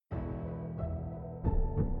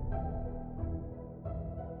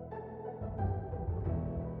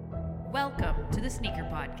to the Sneaker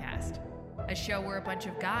Podcast, a show where a bunch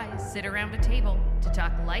of guys sit around a table to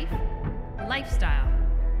talk life, lifestyle,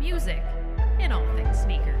 music, and all things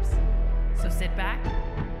sneakers. So sit back,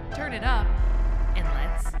 turn it up, and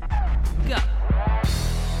let's go.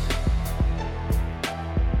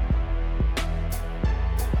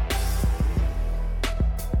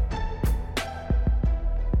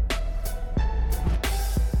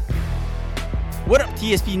 What up,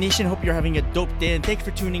 TSP Nation? Hope you're having a dope day, and thanks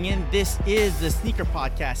for tuning in. This is the Sneaker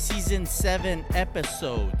Podcast, Season 7,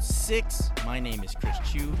 Episode 6. My name is Chris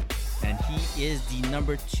Chu, and he is the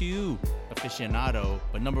number 2 aficionado,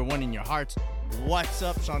 but number 1 in your hearts. What's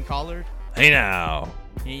up, Sean Collard? Hey now.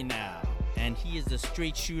 Hey now. And he is the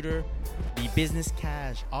straight shooter, the business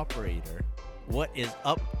cash operator. What is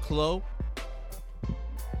up, Chloe?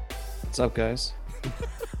 What's up, guys?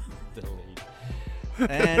 Delayed.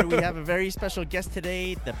 And we have a very special guest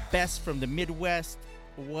today, the best from the Midwest.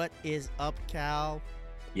 What is up, Cal?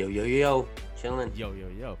 Yo, yo, yo. Chilling. Yo, yo,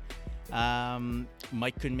 yo.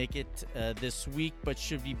 Mike couldn't make it this week, but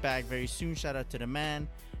should be back very soon. Shout out to the man.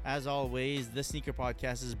 As always, the Sneaker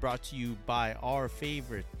Podcast is brought to you by our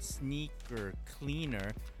favorite sneaker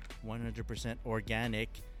cleaner, 100% organic.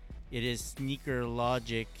 It is Sneaker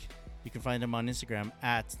Logic. You can find them on Instagram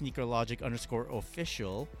at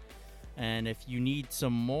sneakerlogic_official. And if you need if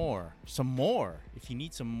you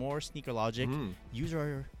need some more Sneaker Logic, use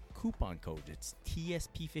our coupon code. It's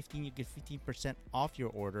TSP15. You get 15% off your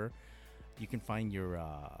order. You can find your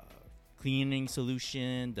cleaning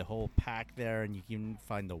solution, the whole pack there, and you can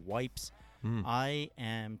find the wipes. I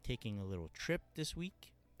am taking a little trip this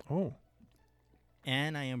week. Oh.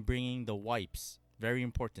 And I am bringing the wipes. Very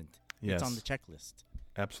important. Yes. It's on the checklist.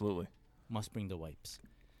 Absolutely. Must bring the wipes.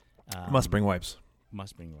 Must bring wipes.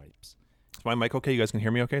 Must bring wipes. Is my mic okay? You guys can hear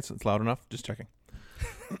me okay? It's loud enough? Just checking.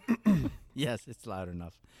 Yes, it's loud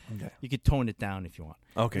enough. Okay. You could tone it down if you want.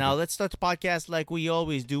 Okay. Now, let's start the podcast like we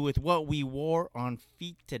always do with what we wore on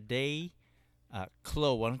feet today.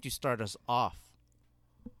 Chloe, why don't you start us off?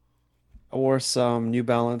 I wore some New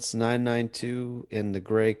Balance 992 in the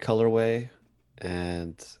gray colorway,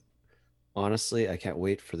 and honestly, I can't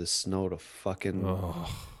wait for the snow to fucking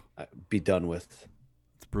be done with.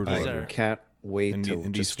 It's brutal. I can't wait in to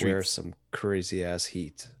these just wear streets. some crazy ass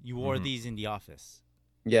heat. You wore these in the office.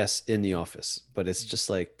 Yes, in the office, but it's just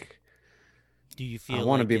like Do you feel I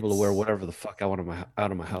want to like be able to it's- wear whatever the fuck I want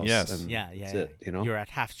out of my house. Yes. and Yeah. that's it, you know? You're at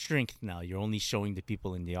half strength now. You're only showing the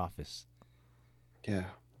people in the office. Yeah.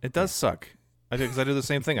 It does suck. I do the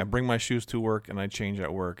same thing. I bring my shoes to work and I change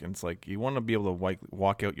at work, and it's like you want to be able to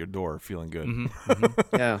walk out your door feeling good.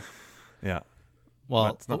 Yeah. Yeah. Well,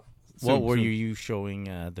 But it's not- what were soon. you showing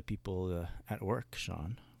the people at work,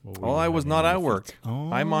 Sean? What were Oh, you I was having not on at your work. feet? Oh.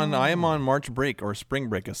 I am on March break, or spring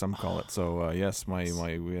break, as some call it. So yes,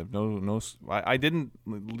 we have no. I didn't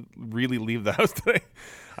really leave the house today.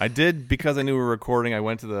 I did because I knew we were recording. I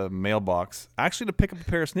went to the mailbox actually to pick up a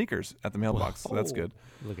pair of sneakers at the mailbox. So that's good.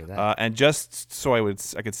 Look at that. And just so I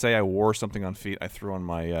could say I wore something on feet, I threw on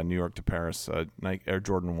my New York to Paris Nike Air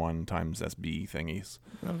Jordan 1 times SB thingies.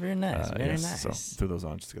 Oh, very nice. Very yes, nice. So threw those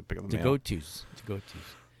on just to pick up the The mail. go-tos.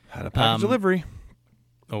 Had a package delivery.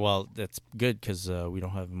 Oh, well, that's good because we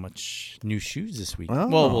don't have much new shoes this week. Oh,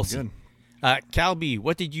 well, we'll good. see. Calby,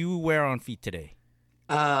 what did you wear on feet today?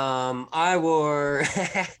 I wore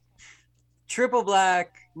triple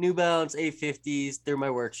black New Balance 850s. They're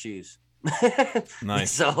my work shoes.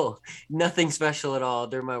 Nice. So nothing special at all.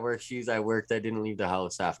 They're my work shoes. I worked. I didn't leave the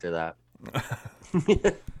house after that.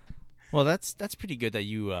 Well, that's pretty good that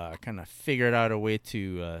you kind of figured out a way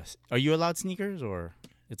to. Are you allowed sneakers or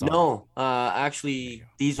it's all? No, actually,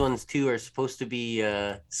 these ones too are supposed to be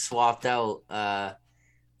swapped out.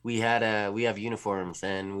 We have uniforms,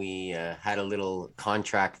 and we had a little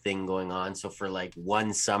contract thing going on. So for like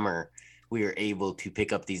one summer, we were able to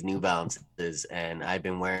pick up these New Balances, and I've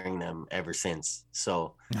been wearing them ever since.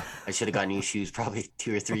 So I should have got new shoes probably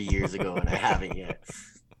 2 or 3 years ago, and I haven't yet.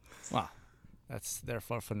 Wow, that's their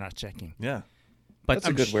fault for not checking. Yeah. But That's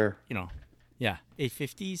a good wear. You know, yeah,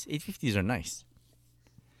 850s. 850s are nice.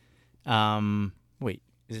 Wait,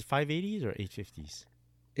 is it 580s or 850s?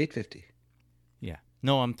 850. Yeah.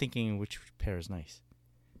 No, I'm thinking which pair is nice.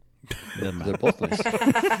 They're both nice.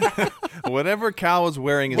 Whatever Cal was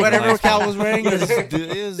wearing is Whatever nice. Cal was wearing is They're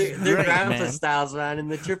great, grandpa man. styles, man. In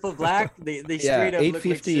the triple black, they Yeah, straight up look like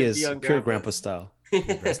 850 is young pure grandpas. grandpa style.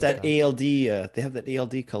 It's that ALD. They have that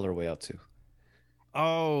ALD colorway out too.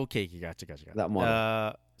 Oh, okay. Gotcha. That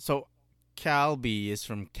model. So Calby is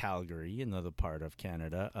from Calgary, another part of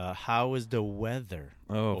Canada. How is the weather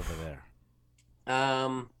over there?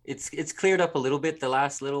 It's cleared up a little bit the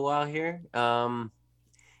last little while here.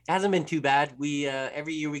 hasn't been too bad. We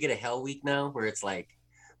every year we get a hell week now where it's like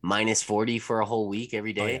minus 40 for a whole week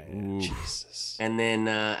every day. Jesus. And then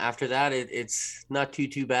after that, it's not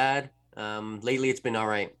too bad. Lately, it's been all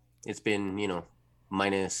right. It's been,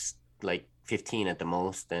 minus like 15 at the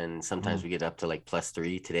most. And sometimes we get up to like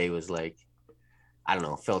 +3. Today was like, I don't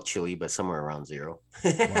know, felt chilly, but somewhere around 0.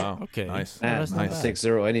 Wow. Okay. Nice. Well, Man, that's not I'll bad. take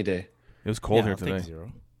 0 any day. It was cold Yeah, here I'll take today.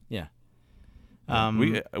 0. Yeah.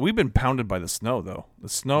 We've been pounded by the snow though. The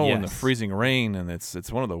snow and the Yes. freezing rain, and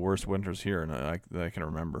it's one of the worst winters here, and that I can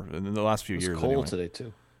remember in the last few It was years. cold anyway. today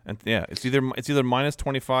too. And yeah, it's either minus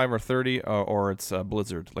 25 or 30, or it's a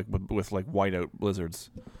blizzard, like with like whiteout blizzards.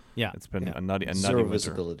 Yeah. It's been Yeah. a nutty Zero winter.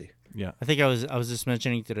 visibility. Yeah. I think I was just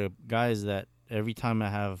mentioning to the guys that every time I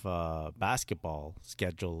have basketball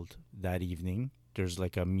scheduled that evening, there's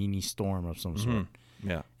like a mini storm of some sort.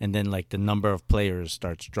 Yeah. And then like the number of players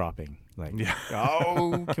starts dropping. Like, Yeah.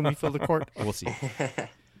 oh, can we fill the court? We'll see.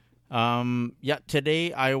 Yeah,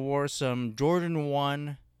 today I wore some Jordan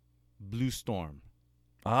 1 Blue Storm.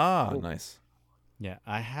 Ah, Cool. nice. Yeah,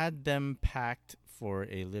 I had them packed for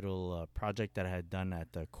a little project that I had done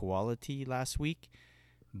at the Quality last week,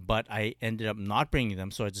 but I ended up not bringing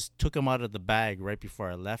them, so I just took them out of the bag right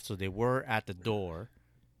before I left, so they were at the door,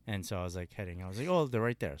 and so I was like heading. I was like, oh, they're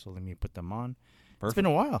right there, so let me put them on. It's been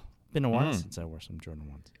a while. Been a while since I wore some Jordan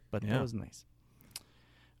 1s, but Yeah. that was nice.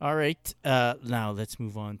 All right, now let's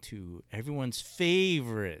move on to everyone's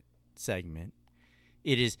favorite segment.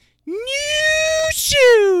 It is new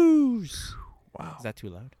shoes. Wow. Is that too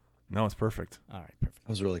loud? No, it's perfect. All right, perfect. That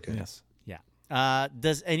was really good. Yes.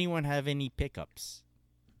 Does anyone have any pickups?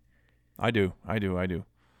 I do. I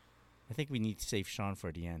think we need to save Sean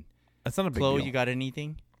for the end. That's not a big Chloe, deal. you got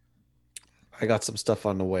anything? I got some stuff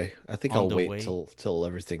on the way. I think On I'll the wait way? till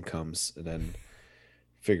everything comes and then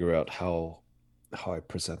figure out how I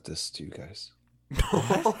present this to you guys.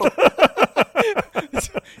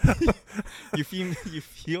 You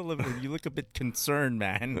you look a bit concerned,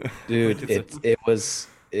 man. Dude,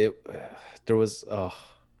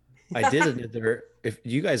 I did another. If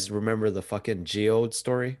you guys remember the fucking Geode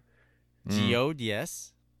story Geode,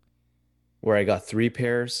 yes, where I got 3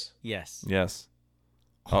 pairs yes, Yes.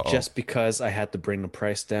 Uh-oh. just because I had to bring the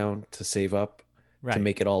price down to save up right. to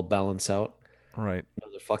make it all balance out. Right.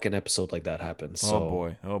 Another fucking episode like that happened. So,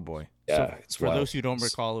 Oh boy. yeah, it's For wild. those who don't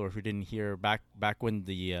recall or who didn't hear, back when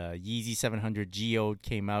the Yeezy 700 Geode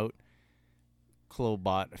came out, Chloe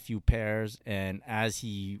bought a few pairs, and as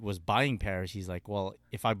he was buying pairs, he's like, well,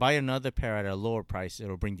 if I buy another pair at a lower price,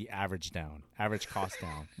 it'll bring the average cost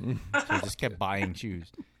down. So he just kept buying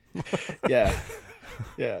shoes. yeah,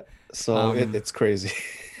 yeah. So it's crazy.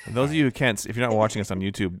 And those of you who can't, if you're not watching us on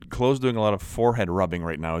YouTube, Chloe's doing a lot of forehead rubbing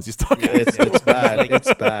right now as he's talking. It's bad.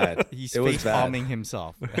 It's bad. He's It was face bad. palming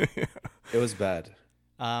himself. It was bad.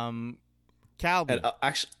 Calvin. And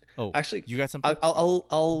actually, you got something?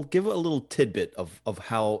 I'll give a little tidbit of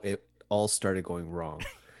how it all started going wrong.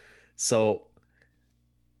 So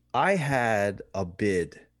I had a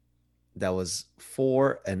bid that was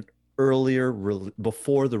for an earlier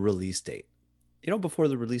before the release date. Before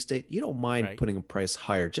the release date, you don't mind Right. putting a price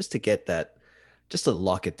higher just to get that, just to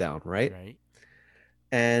lock it down, right? Right.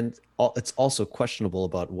 And it's also questionable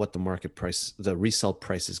about what the market price, the resale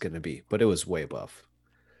price is going to be, but it was way above.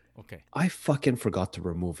 Okay. I fucking forgot to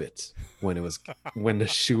remove it when the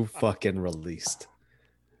shoe fucking released.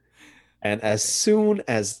 And as soon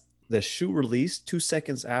as the shoe released, 2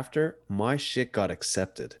 seconds after, my shit got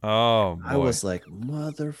accepted. Oh boy. I was like,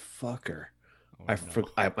 motherfucker. Oh,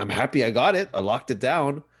 no. I'm happy I got it. I locked it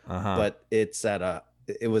down, Uh-huh. but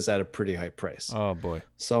it was at a pretty high price. Oh boy.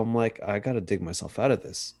 So I'm like, I got to dig myself out of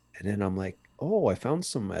this. And then I'm like, oh, I found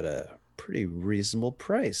some at a pretty reasonable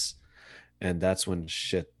price. And that's when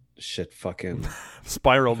shit fucking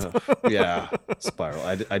Spiraled. yeah, spiral.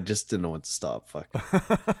 I just didn't know when to stop. Fuck.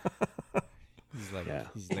 He's like, Yeah.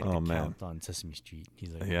 he's like Oh, the man. Count on Sesame Street.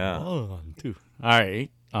 He's like, Yeah. oh, 1, 2. All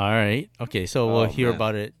right. Okay, so we'll Oh, hear man.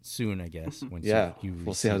 about it soon, I guess. Once Yeah, you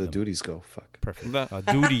we'll see how the receive them. duties go. Fuck. Perfect. That-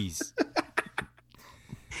 Duties. All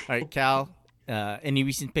right, Cal. Any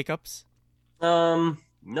recent pickups? Not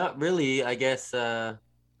really. I guess I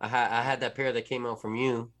had that pair that came out from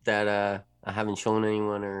you that I haven't shown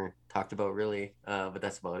anyone or talked about really. But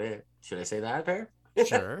that's about it. Should I say that pair?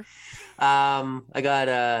 Sure. I got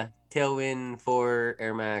a Tailwind for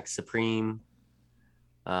Air Max Supreme.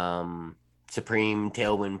 Supreme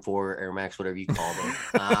Tailwind for Air Max, whatever you call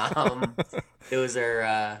them. Those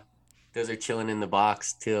are chilling in the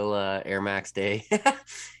box till Air Max Day.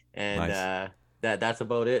 And Nice. that's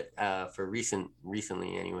about it for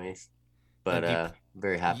recently anyways. but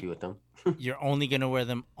very happy with them. You're only gonna wear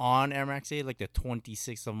them on Air Max Day, like the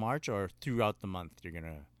 26th of March, or throughout the month you're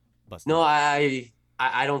gonna bust No, them?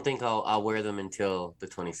 I don't think I'll wear them until the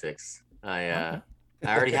 26th. Okay.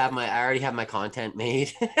 I already have my content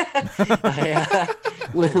made.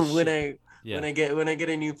 When I get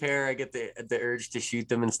a new pair, I get the urge to shoot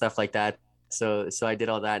them and stuff like that. So I did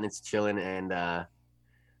all that, and it's chilling, and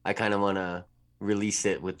I kind of want to release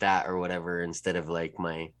it with that or whatever, instead of like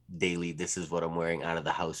my daily this is what I'm wearing out of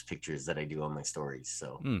the house pictures that I do on my stories.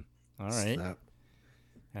 So All right. Snap.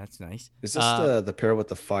 That's nice. Is this the pair with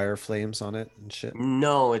the fire flames on it and shit?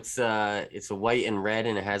 no, it's a white and red,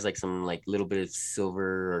 and it has like some like little bit of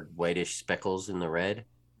silver or whitish speckles in the red.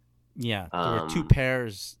 Yeah, there were two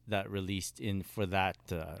pairs that released in for that.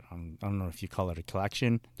 I don't know if you call it a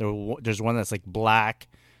collection. There's one that's like black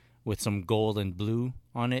with some gold and blue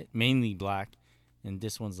on it, mainly black, and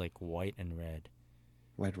this one's like white and red.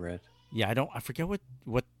 White, red. Yeah, I forget what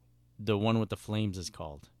the one with the flames is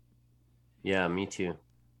called. Yeah, me too.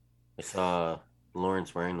 I saw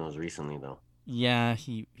Lawrence wearing those recently, though. Yeah,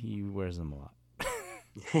 he wears them a lot.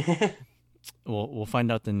 We'll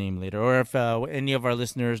find out the name later, or if any of our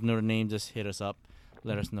listeners know the name, just hit us up,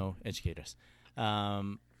 let us know, educate us.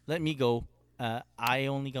 Let me go. I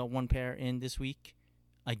only got one pair in this week.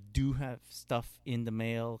 I do have stuff in the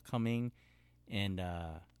mail coming, and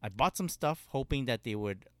I bought some stuff hoping that they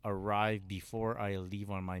would arrive before I leave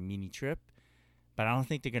on my mini trip, but I don't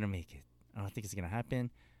think they're gonna make it. I don't think it's gonna happen.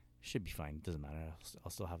 Should be fine. Doesn't matter.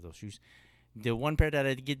 I'll still have those shoes. The one pair that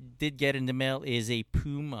I did get in the mail is a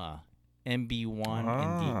Puma MB1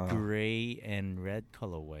 in the gray and red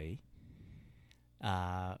colorway.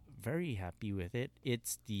 Very happy with it.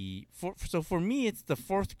 It's for me, it's the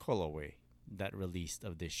fourth colorway that released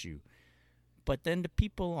of this shoe. But then the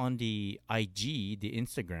people on the IG, the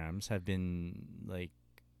Instagrams, have been like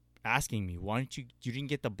asking me, "Why don't you didn't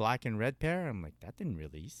get the black and red pair?" I'm like, "That didn't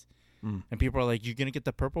release." And people are like, "You're gonna get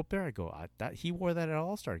the purple pair?" I go, "That he wore that at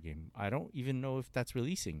All-Star Game. I don't even know if that's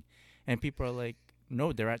releasing." And people are like,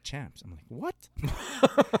 "No, they're at Champs." I'm like, "What?"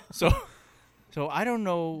 So I don't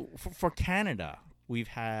know. For Canada, we've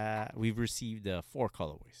received 4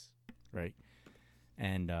 colorways, right?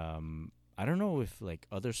 And I don't know if like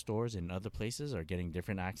other stores in other places are getting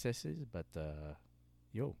different accesses, but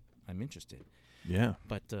I'm interested. Yeah.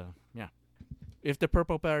 But yeah. If the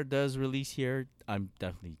purple pair does release here, I'm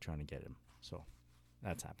definitely trying to get him. So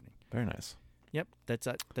that's happening. Very nice. Yep, that's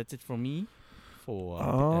it for me. For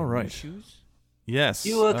all right, shoes. Yes.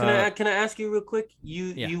 You can I ask you real quick?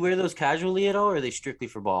 You wear those casually at all, or are they strictly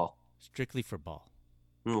for ball? Strictly for ball.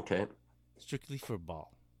 Okay. Strictly for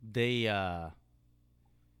ball. They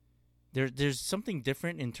there's something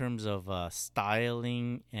different in terms of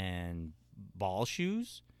styling and ball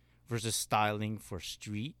shoes versus styling for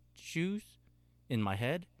street shoes. In my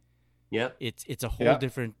head, Yep. It's a whole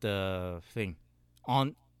different thing.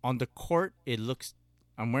 On the court, it looks.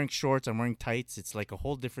 I'm wearing shorts. I'm wearing tights. It's like a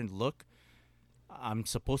whole different look. I'm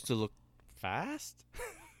supposed to look fast,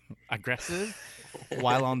 aggressive,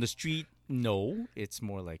 while on the street, no, it's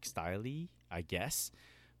more like styly, I guess.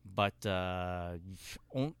 But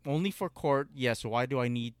only for court, yes. Why do I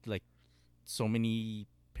need like so many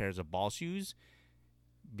pairs of ball shoes?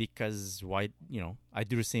 Because I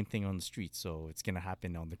do the same thing on the street, so it's gonna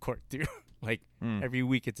happen on the court too. Like every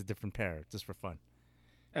week, it's a different pair, just for fun.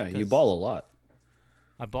 Yeah, you ball a lot.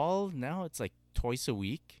 I ball now. It's like twice a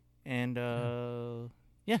week, and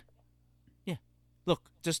yeah.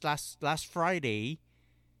 Look, just last Friday,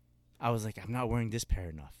 I was like, I'm not wearing this pair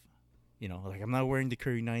enough. Like I'm not wearing the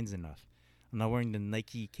Curry 9s enough. I'm not wearing the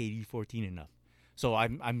Nike KD14 enough. So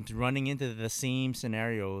I'm running into the same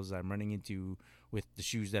scenarios I'm running into with the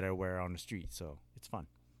shoes that I wear on the street. So it's fun.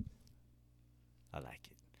 I like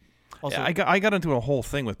it. Also, yeah, I got into a whole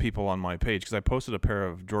thing with people on my page because I posted a pair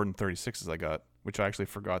of Jordan 36s I got, which I actually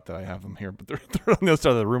forgot that I have them here, but they're on the other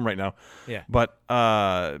side of the room right now. Yeah. But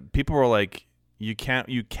people were like, you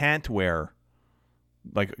can't wear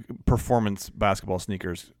like performance basketball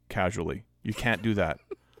sneakers casually. You can't do that.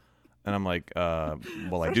 And I'm like,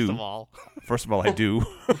 well, I do. First of all, I do.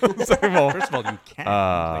 First of all, you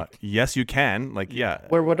can. Yes, you can. Like, yeah.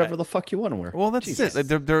 Wear whatever the fuck you want to wear. Well, that's Jesus.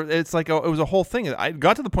 it. It's like it was a whole thing. I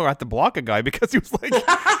got to the point where I had to block a guy because he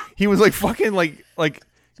was like fucking like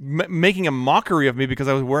making a mockery of me because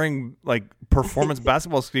I was wearing like performance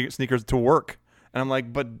basketball sneakers to work. And I'm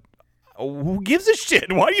like, but who gives a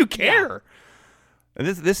shit? Why do you care? Yeah. And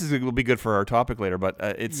this will be good for our topic later. But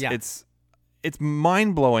it's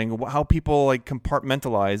mind blowing how people like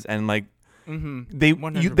compartmentalize and like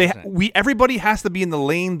everybody has to be in the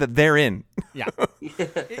lane that they're in. Yeah.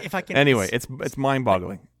 If I can. Anyway, it's mind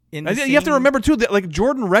boggling. in And you have to remember too that like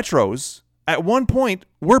Jordan retros at one point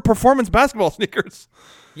were performance basketball sneakers.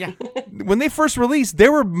 Yeah. When they first released, they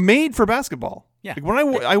were made for basketball. Yeah. Like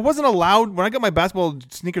when I wasn't allowed when I got my basketball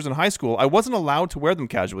sneakers in high school, I wasn't allowed to wear them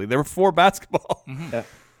casually. They were for basketball. Yeah.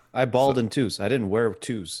 I balled in twos. I didn't wear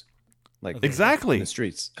twos. Like Exactly. in the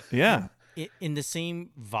streets. Yeah. In the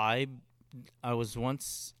same vibe, I was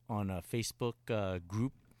once on a Facebook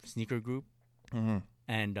group, sneaker group,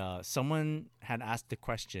 and someone had asked the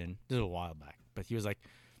question. This was a while back, but he was like,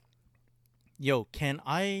 "Yo, can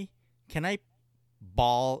I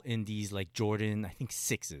ball in these like Jordan, I think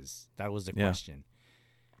 6s?" That was the question.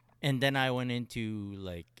 And then I went into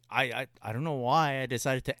like I don't know why I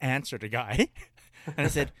decided to answer the guy, and I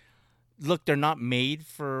said, "Look, they're not made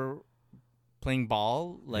for playing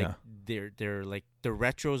ball. Like they're like the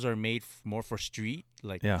retros are made more for street,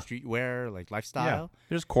 like streetwear, like lifestyle.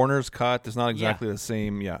 There's corners cut. It's not exactly the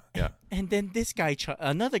same. Yeah. And then this guy,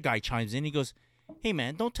 another guy chimes in. He goes, "Hey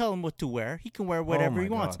man, don't tell him what to wear. He can wear whatever he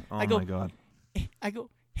wants." Oh my god. I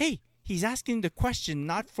go, "Hey, he's asking the question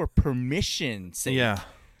not for permission, sake, Yeah.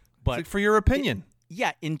 but It's like for your opinion.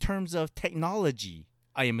 in terms of technology,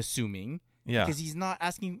 I am assuming." Yeah. Because he's not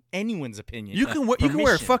asking anyone's opinion. You can wear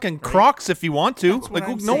permission, fucking right? Crocs if you want to. That's what Like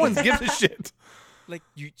I'm no one saying. gives a shit. Like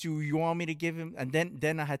you want me to give him, and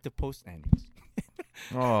then I had to post. Anyways,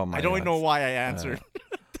 Oh my! I don't God. know why I answered.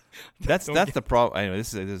 That's the problem. Anyway,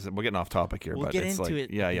 this is we're getting off topic here, We'll but get it's into like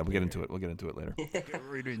it yeah, a bit we'll get later. into it. We'll get into it later. Get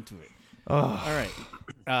right into it. Oh. All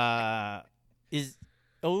right.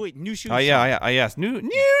 New shoes. I asked new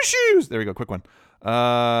shoes. There we go. Quick one.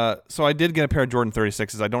 So I did get a pair of Jordan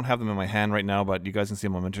 36s. I don't have them in my hand right now, but you guys can see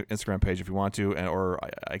them on my Instagram page if you want to, or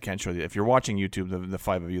I can't show you. If you're watching YouTube, the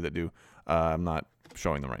 5 of you that do, I'm not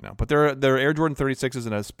showing them right now. But they're Air Jordan 36s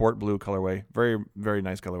in a sport blue colorway. Very, very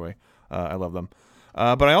nice colorway. I love them.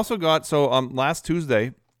 But I also got, last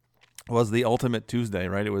Tuesday was the ultimate Tuesday,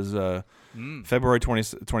 right? It was February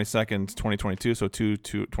 22nd, 2022, so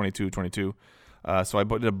 2/22/22. So I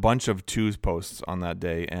did a bunch of twos posts on that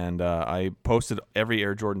day, and I posted every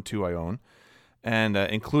Air Jordan 2 I own, and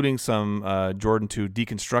including some Jordan 2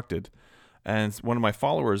 deconstructed. And one of my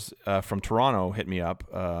followers from Toronto hit me up,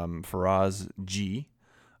 Faraz G.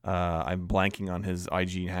 I'm blanking on his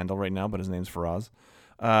IG handle right now, but his name's Faraz.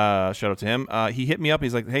 Shout out to him. He hit me up.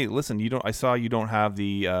 He's like, "Hey, listen, I saw you don't have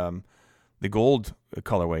the gold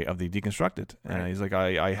colorway of the deconstructed," and he's like,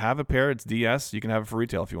 "I have a pair. It's DS. You can have it for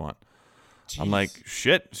retail if you want." Jeez. I'm like,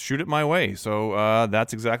 shit, shoot it my way. So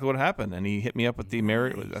that's exactly what happened. And he hit me up with the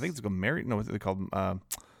Merit. I think it's called Merit. No, what's it called?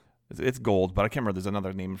 It's gold, but I can't remember. There's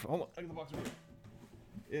another name. Hold on, look at the box over here.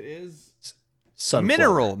 It is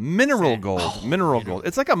Sunflower. mineral gold. Mineral gold.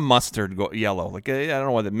 It's like a mustard yellow. Like I don't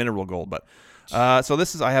know why the mineral gold, but so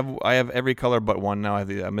this is I have every color but one now.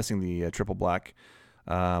 I'm missing the triple black.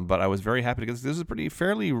 But I was very happy because this is a pretty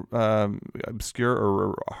fairly obscure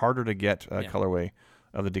or harder to get colorway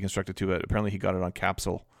of the deconstructed 2. But apparently he got it on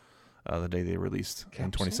capsule the day they released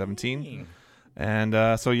in 2017. And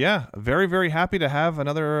very, very happy to have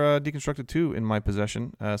another deconstructed 2 in my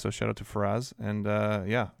possession. So shout out to Faraz, and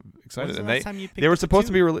excited. When was the last time you picked they were up a supposed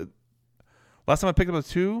to 2? be last time I picked up a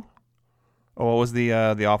 2. Oh, it was the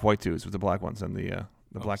off-white 2s with the black ones and the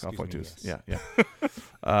black off-white 2s. Yes. Yeah.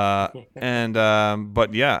 I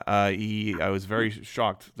was very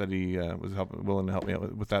shocked that he was willing to help me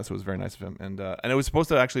out with that. So it was very nice of him. And it was supposed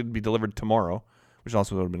to actually be delivered tomorrow, which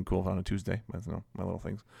also would have been cool on a Tuesday. That's my little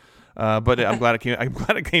things. But I'm glad it came. I'm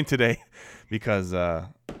glad it came today because it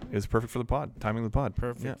was perfect for the pod. Timing of the pod.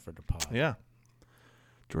 Perfect for the pod. Yeah.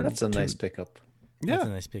 Jordan That's a 2. nice pickup. Yeah. That's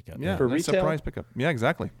a nice pickup. Yeah. For nice retail? surprise pickup. Yeah,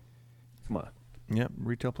 exactly. Come on. Yeah.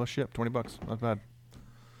 Retail plus ship. $20. Not bad.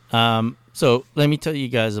 So let me tell you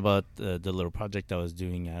guys about the little project I was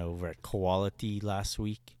doing over at Quality last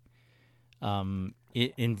week.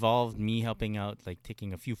 It involved me helping out, like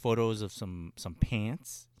taking a few photos of some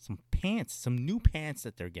pants, some new pants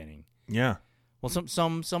that they're getting. Yeah. Well,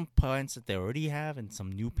 some pants that they already have, and some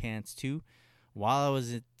new pants too. While I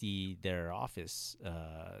was at their office,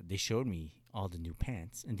 they showed me all the new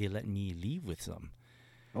pants, and they let me leave with some.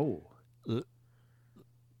 Oh.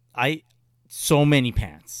 So many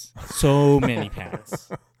pants,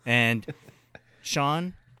 and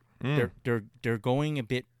Sean, they're going a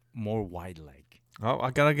bit more wide leg. Oh,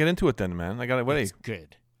 I gotta get into it then, man. It's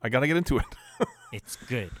good. I gotta get into it. It's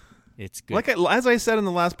good. As I said in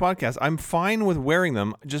the last podcast, I'm fine with wearing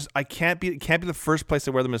them. Just it can't be the first place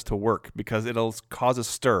to wear them is to work because it'll cause a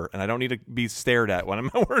stir, and I don't need to be stared at when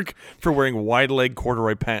I'm at work for wearing wide leg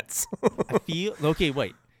corduroy pants. I feel okay.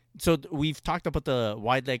 Wait. So we've talked about the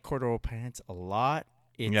wide leg corduroy pants a lot.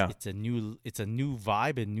 it's a new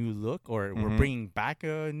vibe, a new look, or we're bringing back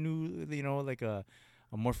a new, like a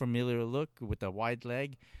more familiar look with a wide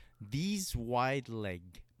leg. These wide leg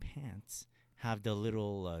pants have the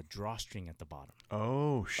little drawstring at the bottom.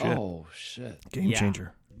 Oh shit! Game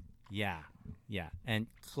changer. Yeah. And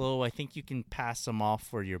Chloe, I think you can pass them off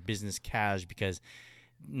for your business cash because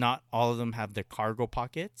not all of them have the cargo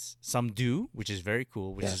pockets. Some do, which is very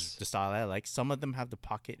cool, which is the style I like. Some of them have the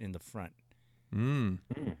pocket in the front.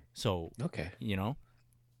 So, Interesting.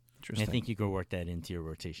 I think you could work that into your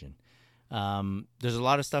rotation. There's a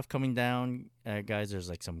lot of stuff coming down, guys. There's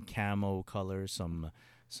like some camo colors, some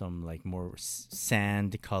like more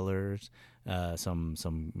sand colors, some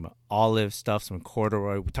olive stuff, some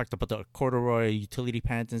corduroy. We talked about the corduroy utility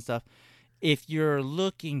pants and stuff. If you're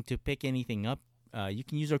looking to pick anything up, you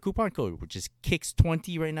can use our coupon code, which is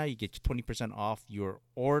KICKS20 right now. You get 20% off your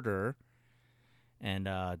order, and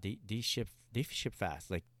they ship fast.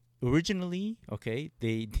 Like originally, I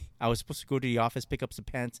was supposed to go to the office, pick up some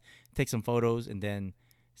pants, take some photos, and then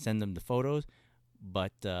send them the photos.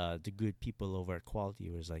 But the good people over at Quality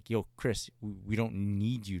was like, "Yo, Chris, we don't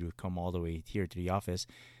need you to come all the way here to the office.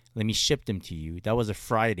 Let me ship them to you." That was a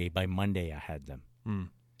Friday. By Monday, I had them.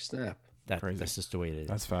 Snap. That's just the way it is.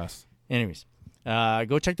 That's fast. Anyways,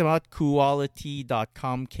 go check them out.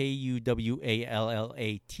 Kuality.com,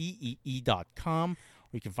 KUWALLATEE.com. Or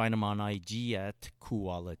you can find them on IG at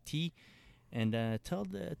Kuality. And tell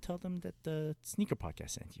them that the Sneaker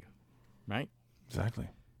Podcast sent you. Right? Exactly.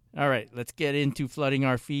 All right, let's get into flooding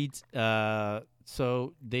our feeds. So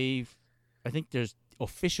I think there's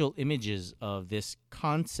official images of this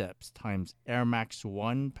Concepts times Air Max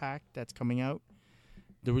 1 pack that's coming out.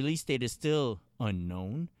 The release date is still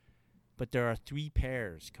unknown, but there are 3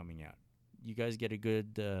 pairs coming out. You guys get a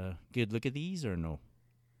good look at these or no?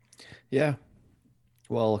 Yeah.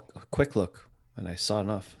 Well, a quick look, and I saw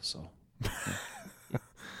enough, so.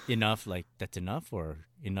 Enough, like that's enough, or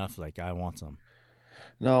enough, like I want some?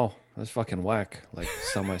 No, that's fucking whack. Like,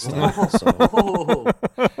 sell my stuff. So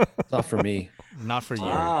it's not for me. Not for you.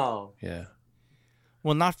 Wow. Yeah.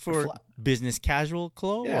 Well, not for business casual,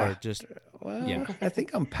 Chloe, or just... Well, I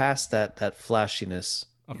think I'm past that flashiness.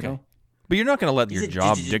 Okay. You know? But you're not going to let your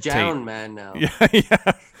job dictate. Down man now. Yeah.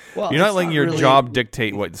 Well, you're not letting your really... job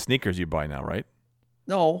dictate what sneakers you buy now, right?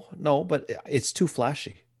 No, but it's too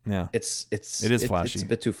flashy. Yeah. It is flashy. It's a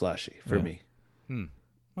bit too flashy for me.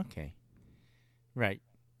 Okay. Right.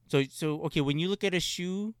 So okay, when you look at a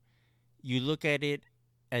shoe, you look at it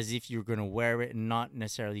as if you're going to wear it and not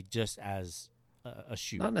necessarily just as a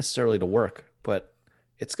shoe. Not necessarily to work, but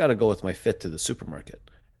it's got to go with my fit to the supermarket,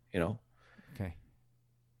 Okay.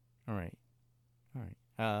 All right.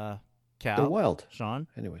 Cal, they're wild. Sean?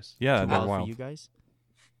 Anyways. Yeah, they're wild wild. for you guys?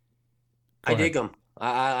 I dig them.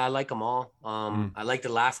 I like them all. I like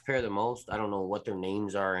the last pair the most. I don't know what their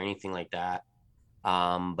names are or anything like that.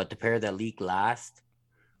 But the pair that leaked last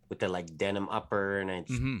with the like denim upper and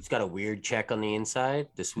it's got a weird check on the inside.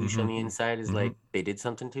 The swoosh on the inside is like they did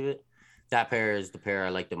something to it. That pair is the pair I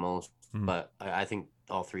like the most. But I think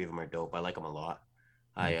all 3 of them are dope. I like them a lot.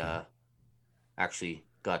 I actually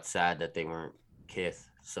got sad that they weren't Kith.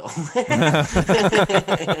 So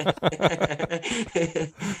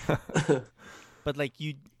But like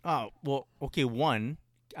one,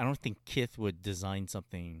 I don't think Kith would design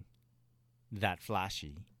something that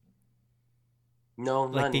flashy. No,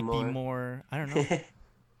 not like they'd anymore. be more, I don't know.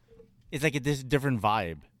 It's like this different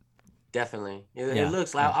vibe. Definitely. It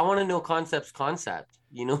looks like I want to know concept.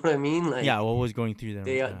 You know what I mean? Like what was going through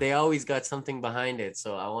them? They always got something behind it,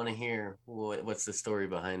 so I want to hear what's the story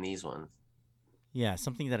behind these ones. Yeah,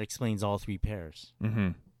 something that explains all 3 pairs.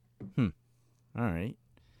 All right.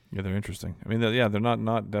 Yeah, they're interesting. I mean, they're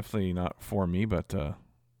not definitely not for me, but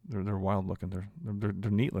they're wild looking. They're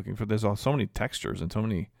neat looking. There's so many textures and so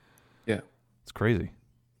many. Yeah, it's crazy.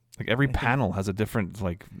 Like every panel has a different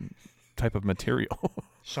like type of material.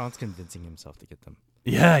 Sean's convincing himself to get them.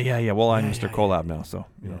 Yeah. Well, I'm Mr. Collab now, so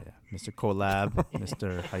you know. Mr. Collab,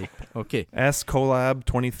 Mr. Hype. Okay. S Collab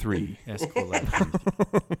 23. S Collab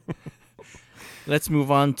 23. Let's move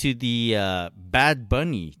on to the Bad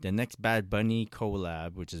Bunny, the next Bad Bunny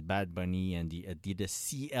collab, which is Bad Bunny and the Adidas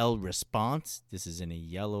CL Response. This is in a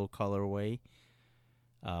yellow colorway.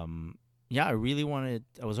 I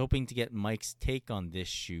was hoping to get Mike's take on this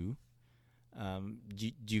shoe.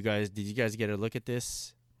 Did you guys get a look at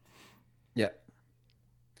this? Yeah.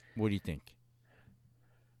 What do you think?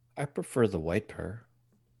 I prefer the white pair.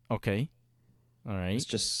 Okay. All right.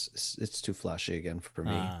 It's too flashy again for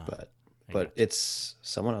me, but it's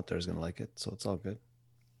someone out there is going to like it, so it's all good.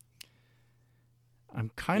 I'm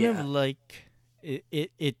kind of like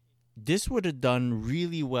it this would have done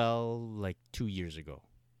really well like 2 years ago.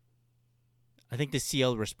 I think the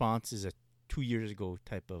CL response is a 2 years ago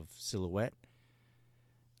type of silhouette.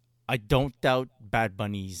 I don't doubt Bad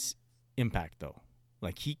Bunny's impact though.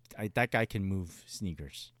 Like that guy can move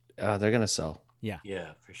sneakers. They're gonna sell. Yeah.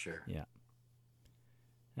 Yeah, for sure. Yeah.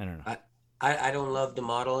 I don't know. I don't love the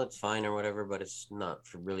model. It's fine or whatever, but it's not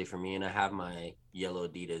really for me. And I have my yellow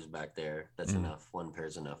Adidas back there. That's enough. One pair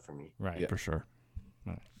is enough for me. Right. Yeah. For sure.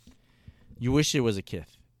 Right. You wish it was a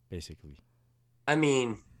Kith, basically. I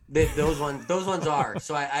mean, those ones are.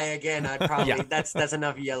 So I'd probably Yeah. that's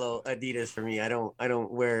enough yellow Adidas for me. I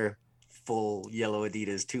don't wear full yellow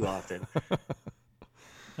Adidas too often.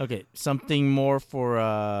 Okay, something more for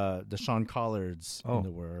the Sean Collards in the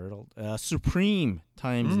world. Supreme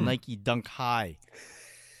times Nike Dunk High.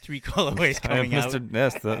 3 colorways coming out.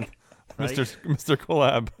 Yes, Right? Mr.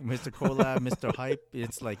 Collab. Mr. Collab, Mr. Hype.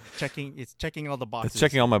 It's like checking all the boxes. It's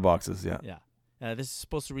checking all my boxes. Yeah. Yeah. This is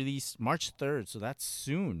supposed to release March 3rd, so that's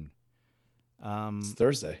soon. It's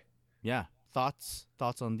Thursday. Yeah. Thoughts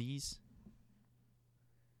on these?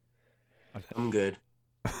 I'm good.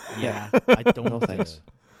 Yeah. I don't. No thanks.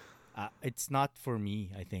 It's not for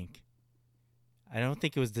me, I think. I don't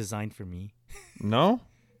think it was designed for me. No.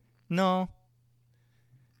 No.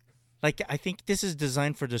 Like, I think this is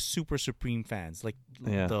designed for the super Supreme fans, like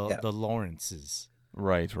the Lawrences.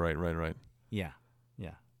 Right. Yeah.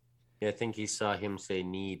 Yeah, I think he saw him say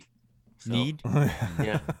need. So, Need?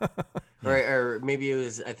 Yeah. Or maybe it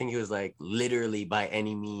was. I think it was like literally by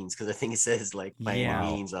any means, because I think it says like by Yeah.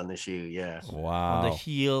 any means on the shoe. Yeah. Wow. On the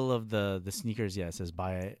heel of the sneakers, it says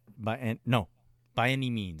by any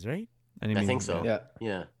means, right? I think so. Yeah.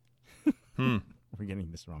 Yeah. We're getting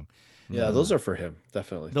this wrong. Yeah, those are for him,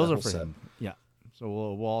 definitely. Those That are whole for set. him. Yeah. So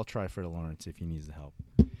we'll all try for the Lawrence if he needs the help.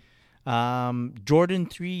 Jordan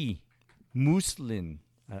 3, Muslin.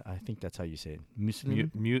 I think that's how you say it. Muslin?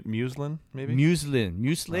 Muslin, maybe?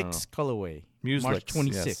 Muslix colorway. Muslix, March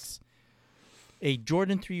 26th. yes. A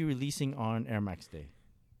Jordan 3 releasing on Air Max Day.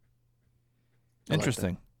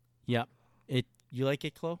 Interesting. Yeah. You like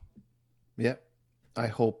it, Chloe? Yeah. I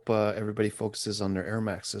hope everybody focuses on their Air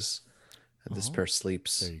Maxes and this pair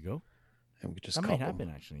sleeps. There you go. And we just That cop might them happen,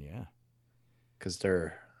 actually, yeah. because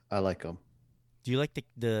I like them. Do you like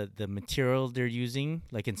the material they're using?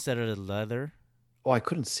 Like instead of the leather? Oh, I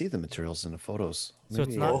couldn't see the materials in the photos. So it's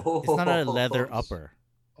Maybe- not a leather upper.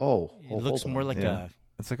 Oh, It looks hold more on. like Yeah.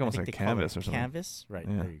 It's like I almost think like they call it canvas or something. Canvas? Right,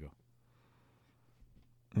 Yeah. there you go.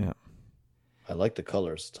 Yeah. I like the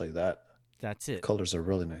colors. I'll tell you that. That's The it. colors are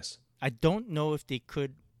really nice. I don't know if they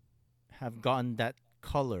could have gotten that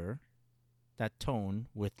color, that tone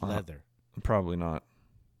with leather. Probably not.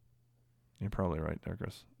 You're probably right,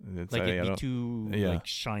 Darkus. It's Like I it'd be don't- too yeah. like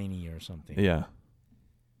shiny or something. Yeah.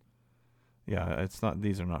 Yeah, it's not.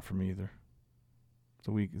 These are not for me either. It's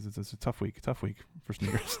a week. It's a tough week. Tough week for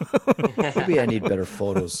sneakers. Maybe I need better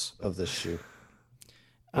photos of this shoe.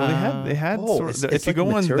 Well, they had. Oh, sort it's- of, it's if you like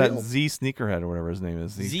go on material. that Z Sneakerhead or whatever his name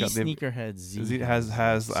is, Z Sneakerhead Z Z has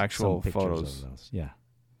some actual pictures photos. of those. Yeah.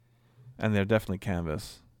 and they're definitely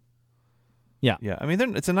canvas. Yeah. Yeah. I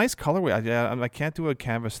mean, it's a nice colorway. I can't do a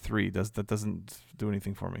canvas 3. That doesn't do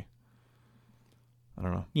anything for me. I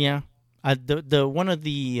don't know. Yeah. The one of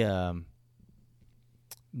the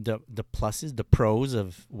pluses, the pros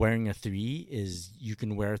of wearing a 3 is you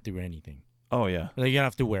can wear it through anything. Oh yeah. Like you don't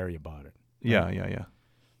have to worry about it. Yeah. Right? Yeah.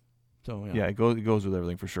 So Yeah. It goes with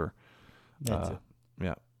everything for sure. That's it.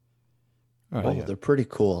 Yeah. All Oh, right. they're pretty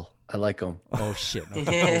cool. I like them. Oh shit.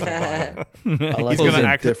 Okay. I like He's those gonna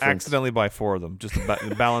in difference. accidentally buy 4 of them just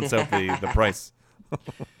to balance out the price.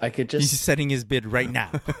 I could He's just, setting his bid right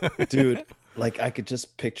now. dude, like I could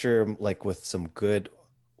just picture him like with some good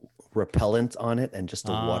repellent on it and just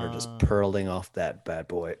the water just purling off that bad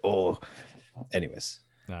boy. Oh, anyways,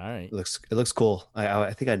 All right. it looks cool.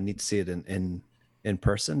 I think I need to see it in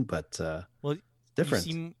person, but Well, different.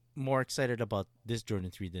 You seem more excited about this Jordan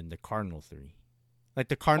 3 than the Cardinal 3. Like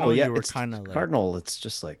the Cardinal, you were it's kind of like Cardinal. It's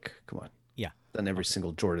just like, come on. Yeah. Done every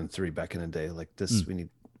single Jordan 3 back in the day. Like this, we need.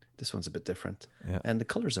 This one's a bit different, Yeah. and the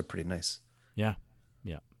colors are pretty nice. yeah,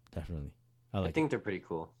 definitely. I I like. think they're pretty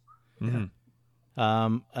cool. Mhm.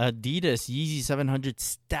 Adidas Yeezy 700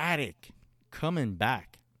 Static coming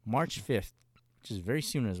back March 5th, which is very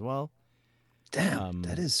soon as well. Damn,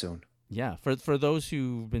 that is soon. Yeah, for those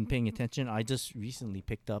who've been paying attention, I just recently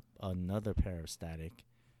picked up another pair of Static,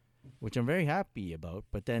 which I'm very happy about.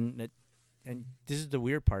 But then, and this is the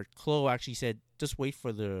weird part, Chloe actually said, just wait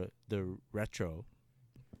for the retro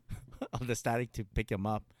of the Static to pick him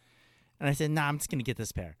up. And I said, nah, I'm just going to get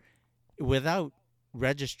this pair. Without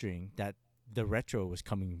registering that the retro was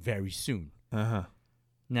coming very soon. Uh-huh.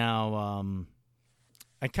 Now,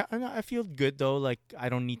 I feel good though. Like I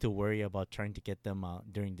don't need to worry about trying to get them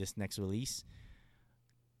during this next release.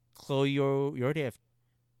 Chloe, you already have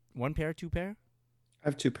one pair, two pair. I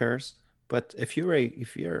have 2 pairs, but if you're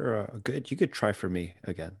good, you could try for me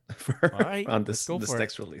again for All right, on let's this go for it.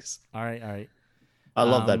 next release. All right. I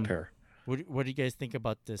love that pair. What do you guys think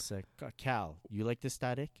about this, Cal? You like this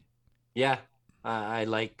static? Yeah, I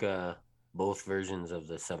like both versions of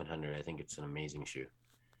the 700. I think it's an amazing shoe.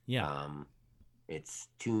 Yeah. It's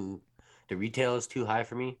the retail is too high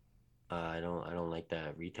for me. I don't like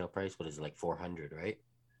that retail price. What is it, like 400, right?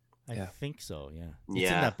 I Yeah. think so. Yeah. It's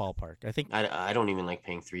Yeah. in that ballpark. I think. I don't even like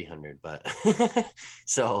paying 300, but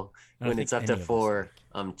so I don't when it's think up to any of us 4, like.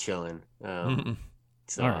 I'm chilling.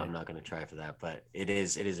 So All right. I'm not gonna try for that, but it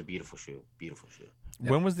is a beautiful shoe. Beautiful shoe.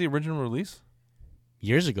 When was the original release?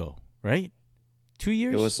 Years ago, right? 2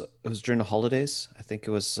 years. It was during the holidays. I think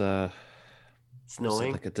it was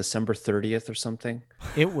Snowing. like a December 30th or something.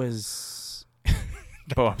 It was.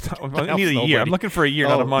 Oh, I need a year. nobody. I'm looking for a year,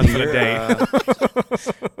 not a month and a year, day.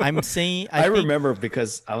 I'm saying. I think- remember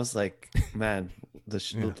because I was like, man,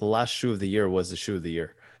 the last shoe of the year was the shoe of the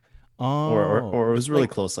year, Oh. or it was really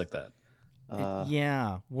close like that.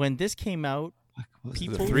 Yeah. When this came out, What was it?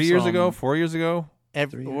 people 3 years ago, from 4 years ago.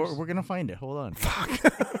 3 years? we're gonna find it. Hold on.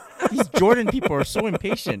 These Jordan people are so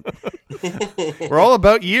impatient. We're all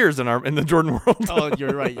about years in the Jordan world. Oh,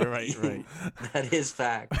 you're right. Right. That is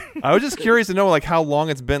fact. I was just curious to know like how long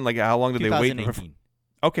it's been. Like how long did they wait? 2018.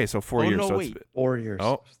 Okay, so 4 Oh, years. no, so wait. it's 4 years.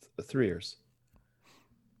 Oh. 3 years.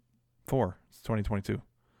 4. It's 2022.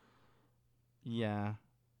 Yeah.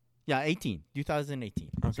 Yeah, 18. 2018.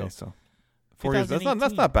 Okay, so 4 years. That's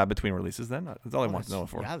 2018. not bad between releases. Then that's all I want to know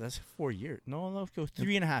for. Yeah, that's 4 years. No, go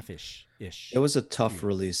 3.5 ish. It was a tough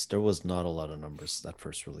release. There was not a lot of numbers that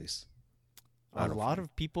first release. A lot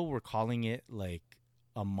of people were calling it like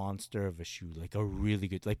a monster of a shoe, like a really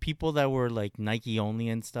good, like people that were like Nike only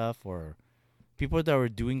and stuff, or people that were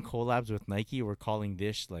doing collabs with Nike were calling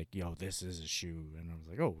this like, yo, this is a shoe. And I was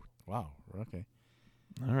like, oh, wow, okay.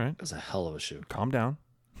 All right, It was a hell of a shoe. calm down.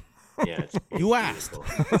 Yeah. You asked.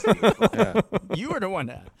 It's beautiful. Yeah. You were the one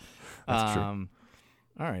that. That's true. All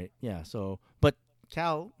right, yeah. So, but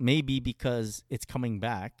Cal, maybe because it's coming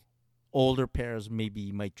back, older pairs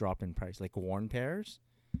maybe might drop in price, like worn pairs.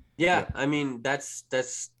 Yeah, I mean that's the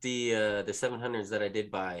 700s that I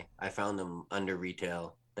did buy. I found them under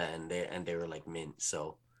retail then they were like mint.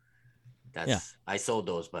 So that's I sold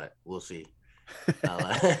those, but we'll see.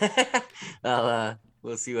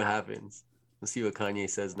 We'll see what happens. We'll see what Kanye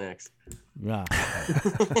says next. Yeah.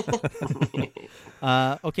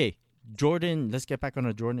 Okay, Jordan. Let's get back on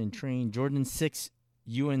a Jordan train. Jordan 6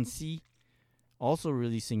 UNC, also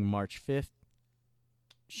releasing March 5th.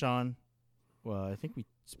 Sean, well, I think we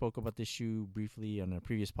spoke about this shoe briefly on a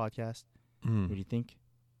previous podcast. What do you think?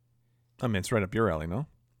 I mean, it's right up your alley, no?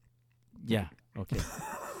 Yeah. Okay.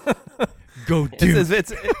 Go, dude.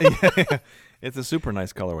 It's a super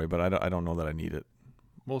nice colorway, but I don't know that I need it.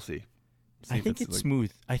 We'll see. I think it's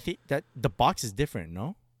smooth. I think that the box is different,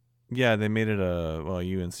 no? Yeah, they made it a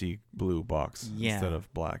UNC blue box instead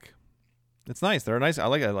of black. It's nice. They're nice. I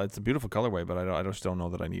like it. It's a beautiful colorway, but I just don't know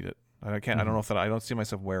that I need it. I can't. I don't know if that. I don't see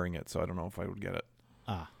myself wearing it, so I don't know if I would get it.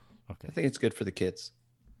 Okay. I think it's good for the kids.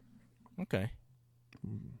 Okay.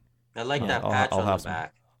 I like Yeah, that I'll patch on have the some.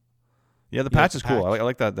 back. Yeah, the Yeah, patch the is cool. patch. I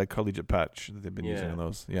like that collegiate patch that they've been using Yeah. on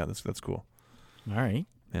those. Yeah, that's cool. All right.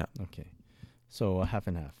 Yeah. Okay. So half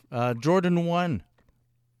and half. Jordan 1.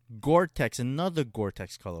 Gore-Tex, another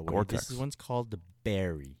Gore-Tex colorway. Gore-Tex. This one's called the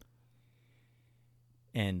Berry.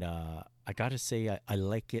 And I got to say, I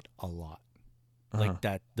like it a lot. Uh-huh. Like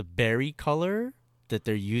that, the berry color that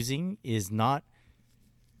they're using is not...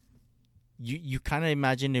 You kind of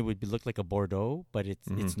imagine it would look like a Bordeaux, but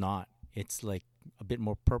it's not. It's like a bit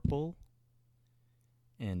more purple.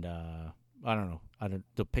 And I don't know.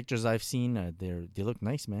 The pictures I've seen, they look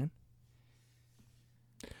nice, man.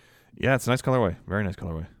 Yeah, it's a nice colorway. Very nice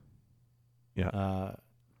colorway. Yeah.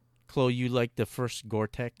 Chloe, you like the first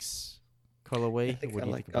Gore-Tex colorway? I think What I do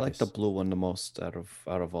you like think I about like the this? blue one the most out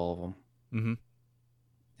of all of them. Mm-hmm.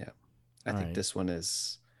 I All think right. this one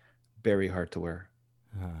is very hard to wear.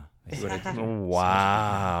 I see.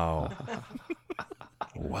 Wow. Oh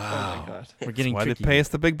my Wow. god. We're getting Why they tricky. pay us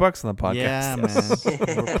the big bucks on the podcast? Yeah,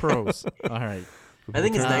 man. We're pros. All right. I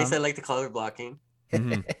think it's nice. Um, I like the color blocking.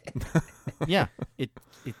 Mhm. Yeah.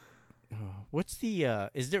 What's the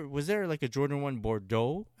was there like a Jordan 1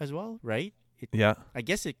 Bordeaux as well, right? Yeah. I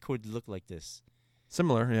guess it could look like this.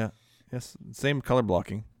 Similar. Yeah. Yes. Same color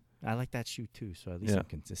blocking. I like that shoe too, so at least Yeah. I'm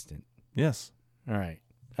consistent. Yes. All right.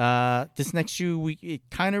 This next shoe it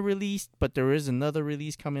kind of released, but there is another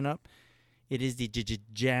release coming up. It is the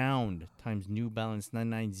Jound times New Balance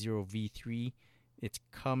 990 V3. It's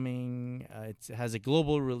coming. It has a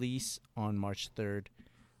global release on March 3rd.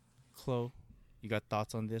 Chloe, you got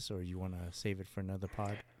thoughts on this, or you want to save it for another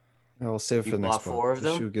pod? I'll save it You for the next bought 4 one. of The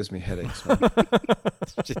them? shoe gives me headaches. Man.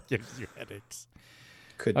 Just gives you headaches.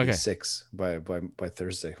 Could Okay. be 6 by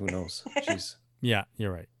Thursday. Who knows? Jeez. Yeah,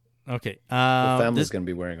 you're right. Okay. The family's going to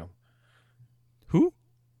be wearing them. Who?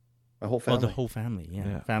 My whole Oh, family. the whole family. Yeah,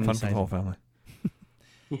 Yeah, family fun for size. the whole family.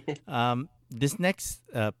 This next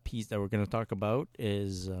piece that we're going to talk about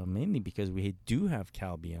is mainly because we do have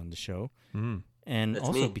Calby on the show, Mm. and That's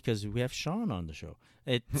also me. because we have Sean on the show.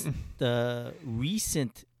 It's the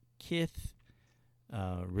recent Kith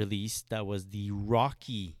release that was the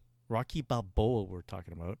Rocky Balboa we're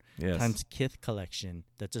talking about. Yes. Times Kith collection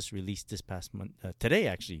that just released this past month. Today,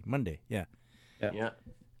 actually, Monday. Yeah. Yeah.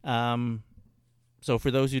 So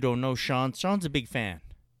for those who don't know, Sean's a big fan.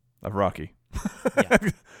 Of Rocky. Yeah.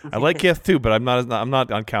 I like Kith too, but I'm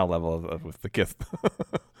not on Cal level with the Kith.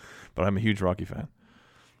 But I'm a huge Rocky fan.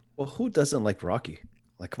 Well, who doesn't like Rocky?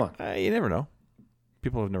 Like, come on. You never know.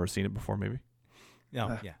 People have never seen it before, maybe.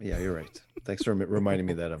 Oh, yeah. Yeah, you're right. Thanks for reminding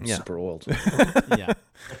me that I'm Yeah. super old. Yeah.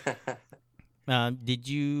 Did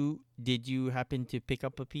you happen to pick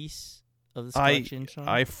up a piece of this collection, Sean?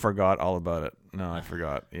 I forgot all about it. No, I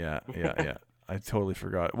forgot. Yeah. I totally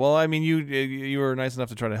forgot. Well, I mean, you were nice enough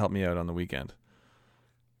to try to help me out on the weekend.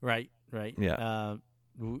 Right. Yeah.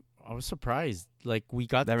 I was surprised. Like we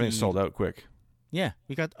got Everything sold out quick. Yeah,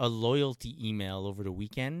 we got a loyalty email over the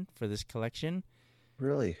weekend for this collection.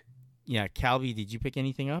 Really? Yeah, Calby, did you pick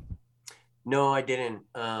anything up? No, I didn't.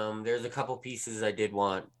 There's a couple pieces I did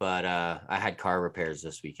want, but I had car repairs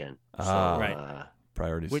this weekend. Ah. Right.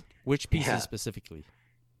 Priorities. Which pieces Yeah. specifically?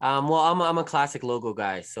 Well, I'm a classic logo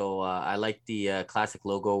guy, so I like the classic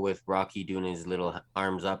logo with Rocky doing his little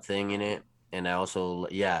arms up thing in it, and I also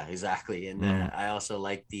exactly, and I also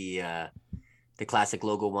like the classic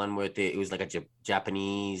logo one with it was like a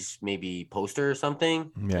Japanese maybe poster or something,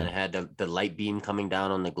 Yeah. and it had the light beam coming down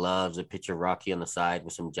on the gloves, a picture of Rocky on the side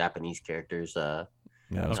with some Japanese characters Yeah,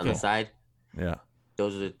 that's on cool. the side. Yeah.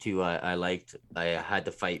 Those are the two I liked. I had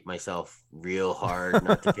to fight myself real hard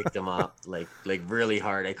not to pick them up, like really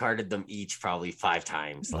hard. I carded them each probably 5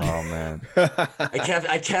 times. Like, Oh man.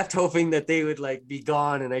 I kept hoping that they would like be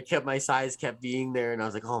gone, and my size kept being there, and I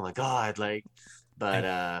was like, oh my god, like. But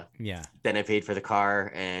Yeah. then I paid for the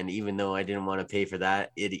car, and even though I didn't want to pay for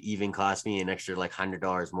that, it even cost me an extra like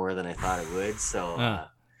 $100 more than I thought it would. So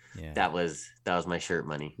Yeah. that was my shirt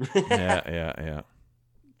money. Yeah.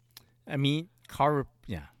 I mean,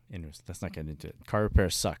 anyways, let's not get into it. Car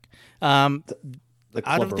repairs suck. The Out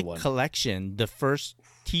of clever the one. collection, the first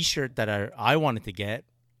T-shirt that I wanted to get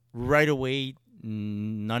right away,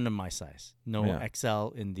 none of my size. No Yeah. XL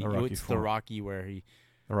in the. The Rocky It's the IV. Rocky where he.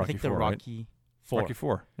 The Rocky I think the 4, right? Rocky 4. Rocky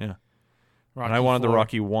 4. Yeah. Rocky And I wanted the 4.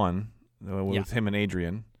 Rocky 1 with Yeah. him and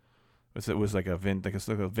Adrian. It was like a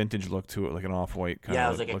vintage look to it, like an off-white kind of Yeah, it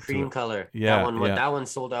was like a look to cream it. color. Yeah, that one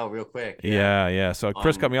sold out real quick. Yeah. So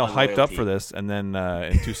Chris got me all on hyped up loyalty. for this, and then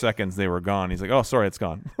in 2 seconds they were gone. He's like, "Oh, sorry, it's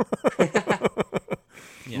gone."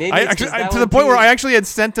 Yeah. Maybe I it's 'cause actually that to one the point where too- I actually had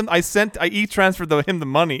sent him. I e-transferred him the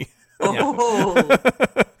money, Oh,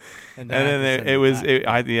 And and I had to then send it was.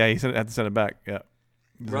 back. He had to send it back. Yeah.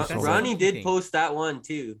 Ron- That's Ronnie did interesting. post that one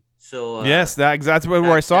too. So Yes, that's where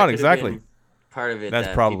I saw it that could've exactly. been part of it. That's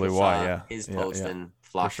that probably people why, saw yeah. his Yeah, post yeah. and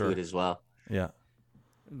flocked sure. to it as well. Yeah.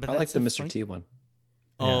 But I like that's the a Mr. funny- T one.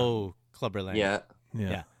 Oh, Clubberland. Yeah.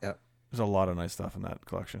 Yeah. There's a lot of nice stuff in that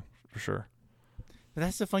collection for sure. But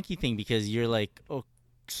that's the funky thing because you're like, oh,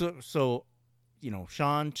 so,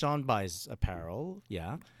 Sean buys apparel,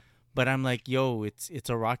 yeah, but I'm like, yo, it's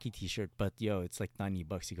a Rocky T-shirt, but yo, it's like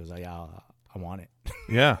 $90. He goes, oh, yeah, I want it.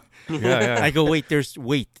 Yeah. Yeah. I go, there's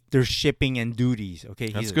shipping and duties. Okay,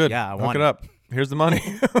 That's He's good. Like, yeah, I Hook want it up. Here's the money.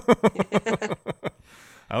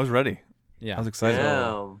 I was ready. Yeah, I was excited.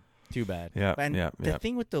 Yeah. too bad. Yeah, And yeah, the yeah.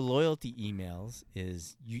 thing with the loyalty emails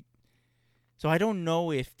is so I don't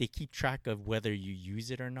know if they keep track of whether you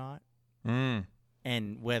use it or not. Mm.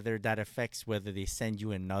 And whether that affects whether they send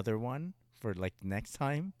you another one for like next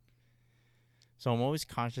time. So I'm always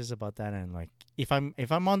conscious about that, and like if I'm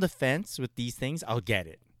on the fence with these things, I'll get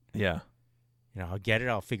it. Yeah. I'll get it.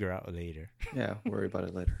 I'll figure out later. Yeah, worry about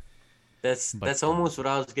it later. That's But, almost what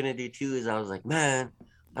I was gonna do too. Is I was like, man,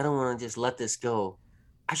 I don't want to just let this go.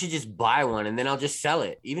 I should just buy one and then I'll just sell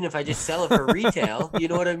it. Even if I just sell it for retail, you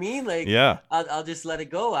know what I mean? Like, Yeah. I'll just let it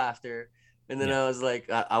go after. And then I was like,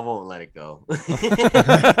 I won't let it go. If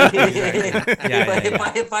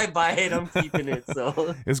I buy it, I'm keeping it.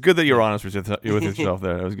 So it's good that you're honest with yourself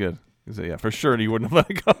there. That was good. So, yeah, for sure you wouldn't have let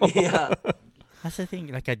it go. Yeah. That's the thing.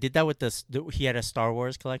 Like I did that with he had a Star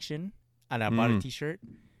Wars collection, and I bought a T-shirt,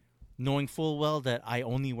 knowing full well that I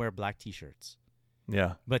only wear black T-shirts.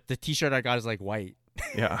 Yeah. But the T-shirt I got is like white.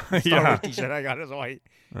 Yeah. Star Wars T-shirt I got is white.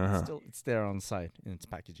 It's there on the side in its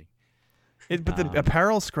packaging. But the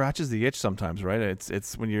apparel scratches the itch sometimes, right?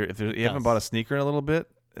 It's when you haven't bought a sneaker in a little bit.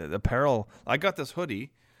 Apparel. I got this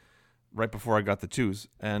hoodie right before I got the twos,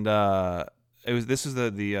 and this is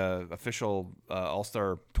the official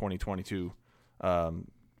All-Star 2022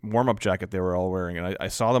 warm-up jacket they were all wearing, and I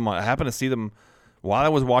saw them. I happened to see them while I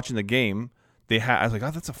was watching the game. I was like,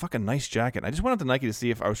 oh, that's a fucking nice jacket. I just went out to Nike to see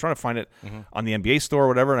if I was trying to find it on the NBA store or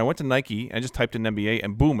whatever, and I went to Nike and I just typed in NBA,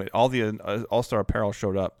 and boom, all the All-Star apparel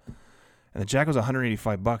showed up. And the jacket was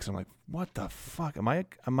 $185. I'm like, what the fuck? Am I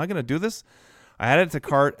gonna do this? I added it to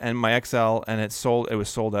cart and my XL, and it was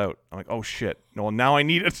sold out. I'm like, oh shit. No, well, now I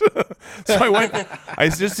need it. So I went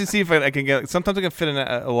just to see if I can get. Sometimes I can fit in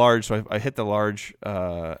a large, so I hit the large,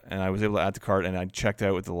 and I was able to add to cart, and I checked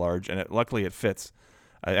out with the large, and luckily it fits.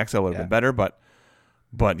 XL would have been better, but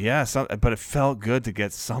yeah, but it felt good to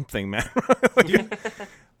get something, man.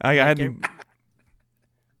 I had,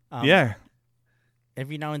 yeah.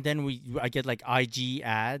 Every now and then I get like IG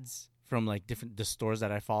ads from like the stores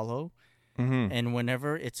that I follow, and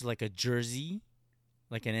whenever it's like a jersey,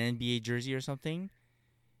 like an NBA jersey or something,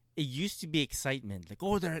 it used to be excitement, like,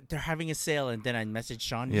 oh, they're having a sale, and then I message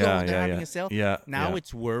Sean, they're having a sale. Yeah. Now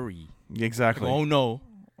it's worry. Exactly. Like, oh no.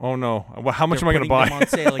 Well, how much am I going to buy? Them on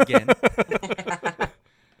sale again.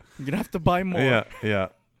 You're gonna have to buy more. Yeah.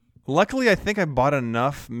 Luckily, I think I bought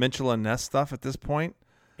enough Mitchell and Ness stuff at this point.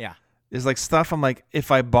 Yeah. Is like stuff I'm like, if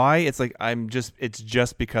I buy, it's like it's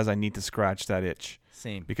just because I need to scratch that itch.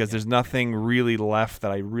 Same. Because there's nothing really left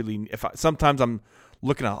that sometimes I'm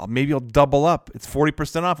looking at, maybe I'll double up. It's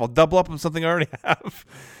 40% off. I'll double up on something I already have.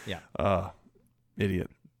 Yeah. Idiot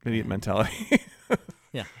mentality.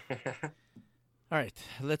 Yeah. All right,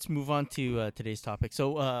 let's move on to today's topic.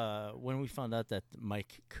 So when we found out that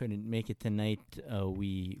Mike couldn't make it tonight,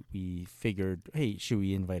 we figured, hey, should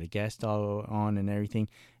we invite a guest on and everything?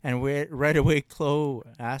 And right away, Chloe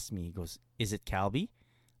asked me, he goes, is it Calby?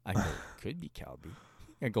 I go, could be Calby.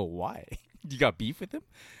 I go, why? You got beef with him?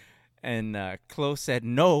 And Chloe said,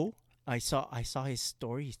 no, I saw his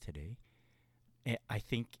stories today. And I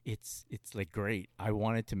think it's like great. I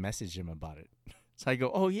wanted to message him about it. So I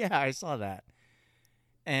go, oh, yeah, I saw that.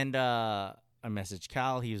 And I messaged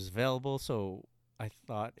Cal. He was available, so I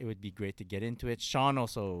thought it would be great to get into it. Sean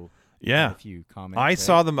also had a few comments. I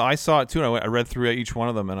saw them. I saw it too. And I read through each one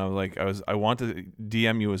of them, and I was like, I want to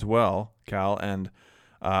DM you as well, Cal, and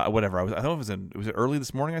whatever. I don't know if it was early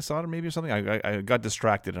this morning. I saw it, maybe or something. I got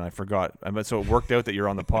distracted and I forgot. So it worked out that you're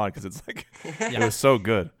on the pod because it's like it was so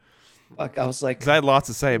good. Fuck, I was like, 'cause I had lots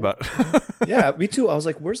to say about. Yeah, me too. I was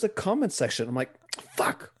like, where's the comment section? I'm like,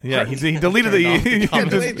 fuck. Yeah, he deleted the. He can't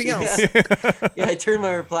do anything else. Yeah, I turned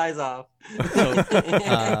my replies off.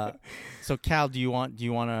 So Cal, do you want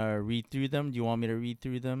to read through them? Do you want me to read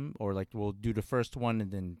through them, or like we'll do the first one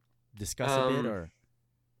and then discuss a bit, or?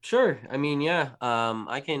 Sure. I mean, yeah.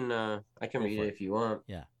 I can read it if you want.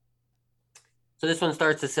 Yeah. So this one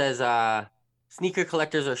starts. It says, "Sneaker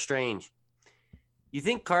collectors are strange. You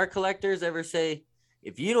think car collectors ever say,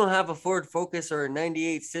 if you don't have a Ford Focus or a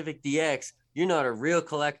 98 Civic DX, you're not a real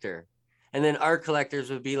collector? And then art collectors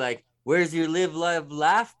would be like, where's your live, love,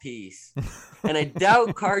 laugh piece? And I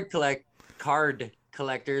doubt card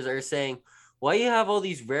collectors are saying, why you have all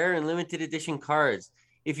these rare and limited edition cards?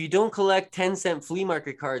 If you don't collect 10-cent flea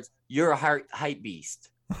market cards, you're a hype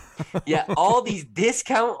beast. Yeah, all these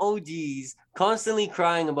discount OGs constantly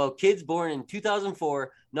crying about kids born in 2004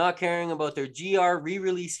 not caring about their GR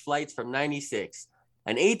re-release flights from 96.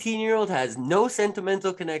 An 18-year-old has no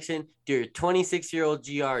sentimental connection to your 26-year-old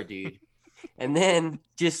GR, dude." And then,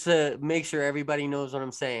 just to make sure everybody knows what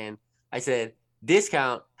I'm saying, I said,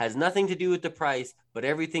 discount has nothing to do with the price, but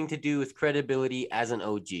everything to do with credibility as an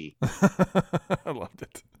OG. I loved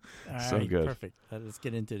it. All so right, good. Perfect. Let's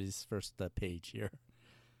get into this first page here.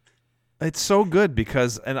 It's so good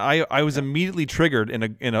because, and I was immediately triggered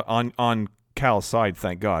on Cal's side,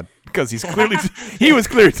 thank God, because he was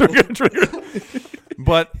clearly triggered.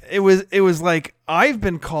 But it was like, I've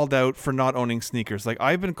been called out for not owning sneakers. Like,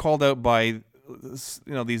 I've been called out by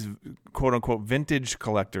these quote unquote vintage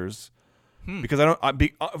collectors because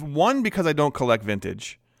because I don't collect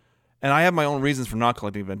vintage, And I have my own reasons for not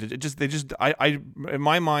collecting vintage. In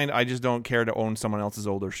my mind, I just don't care to own someone else's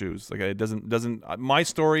older shoes. Like it doesn't. My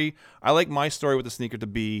story. I like my story with the sneaker to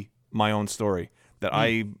be my own story. That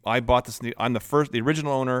I bought the sneaker. I'm the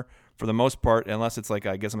original owner for the most part, unless it's like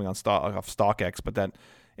I get something on stock off StockX. But that,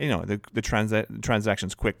 the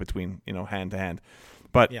transaction's quick between hand to hand.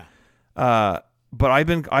 But but I've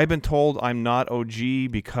been told I'm not OG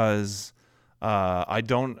because. I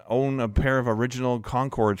don't own a pair of original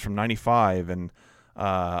Concords from '95, and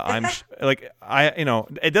I'm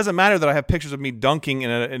it doesn't matter that I have pictures of me dunking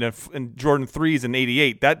in Jordan 3s in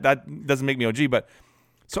 '88. That doesn't make me OG. But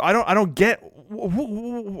so I don't get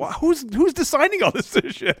who's deciding all this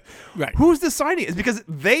shit. Right? Who's deciding? It's because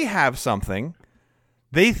they have something.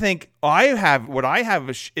 They think I have what I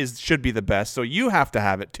have should be the best, so you have to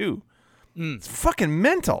have it too. It's fucking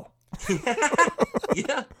mental.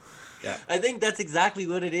 Yeah. Yeah, I think that's exactly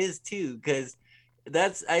what it is too, because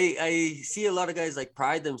I see a lot of guys like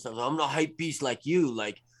pride themselves. I'm not hype beast like you.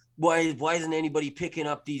 Like, why isn't anybody picking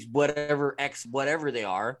up these whatever they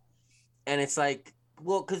are? And it's like,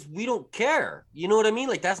 well, because we don't care. You know what I mean?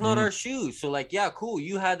 Like, that's not our shoe. So like, yeah, cool.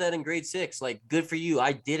 You had that in grade 6. Like, good for you.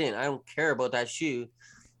 I didn't. I don't care about that shoe.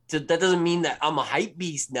 So that doesn't mean that I'm a hype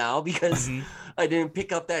beast now because I didn't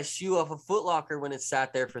pick up that shoe off a Foot Locker when it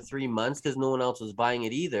sat there for 3 months because no one else was buying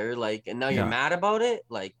it either. Like, and now you're mad about it?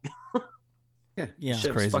 Like, yeah, it's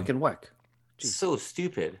crazy. Fucking whack. It's so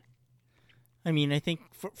stupid. I mean, I think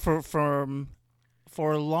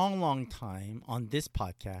for a long time on this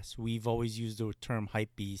podcast, we've always used the term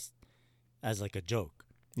hype beast as like a joke.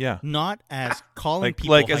 Yeah. Not as calling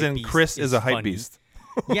people like hype as in beast Chris is a hype funny. beast.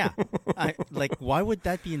 Yeah. Why would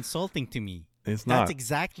that be insulting to me? It's not. That's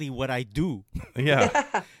exactly what I do.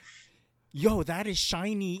 Yeah. Yo, that is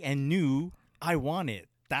shiny and new. I want it.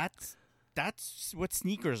 That's what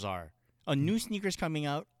sneakers are. A new sneaker's coming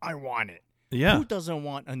out. I want it. Yeah. Who doesn't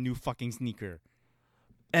want a new fucking sneaker?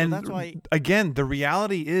 And so that's why. Again, the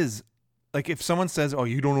reality is, like, if someone says, "Oh,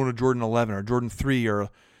 you don't own a Jordan 11 or Jordan 3," or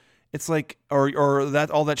it's like, or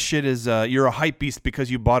that all that shit is, you're a hype beast because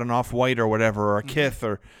you bought an Off-White or whatever, or a Kith,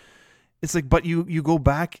 or it's like, but you go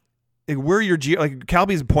back, like, where are your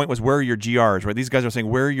Calby's point was, where are your GRs, right? These guys are saying,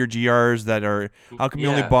 where are your GRs that are, how come you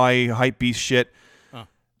only buy hype beast shit?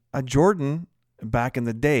 A Jordan back in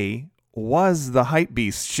the day was the hype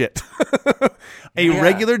beast shit.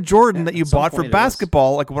 Regular Jordan that you bought for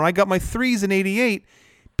basketball, like when I got my 3s in '88,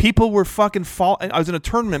 people were fucking I was in a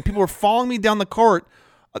tournament, people were following me down the court,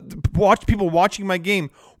 people watching my game.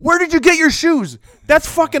 Where did you get your shoes? That's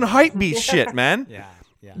fucking hype beast shit, man.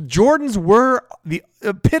 Yeah. Jordans were the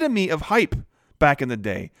epitome of hype back in the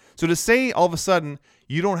day. So to say all of a sudden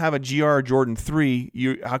you don't have a GR Jordan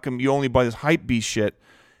 3, how come you only buy this hype beast shit?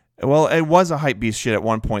 Well, it was a hype beast shit at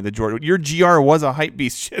one point. Your GR was a hype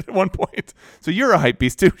beast shit at one point. So you're a hype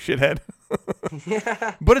beast too, shithead.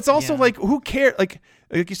 But it's also like, who cares? Like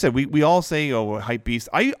you said, we all say, "Oh, hype beast."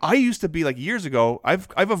 I used to be, like, years ago. I've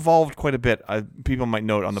evolved quite a bit. People might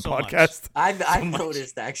note on the podcast. I've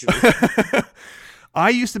noticed, actually.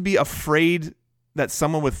 I used to be afraid that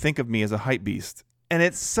someone would think of me as a hype beast, and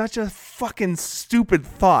it's such a fucking stupid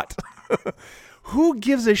thought. Who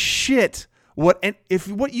gives a shit? If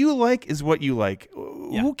what you like is what you like,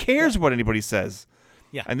 who cares what anybody says?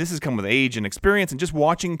 Yeah. And this has come with age and experience and just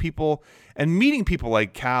watching people and meeting people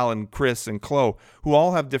like Cal and Chris and Chloe, who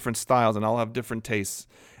all have different styles and all have different tastes.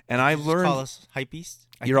 And I learned. Call us hype beast?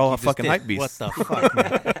 You're all a fucking hype beast. What the fuck,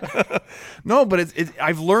 man? No, but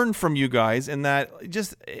I've learned from you guys in that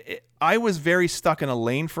I was very stuck in a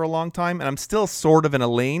lane for a long time, and I'm still sort of in a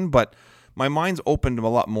lane, but my mind's opened a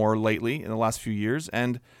lot more lately in the last few years,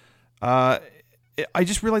 and I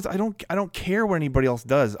just realized I don't care what anybody else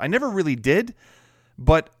does. I never really did,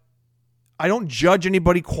 but I don't judge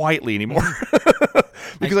anybody quietly anymore.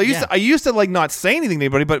 Because I used to like not say anything to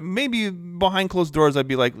anybody, but maybe behind closed doors I'd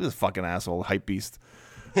be like, this fucking asshole hype beast.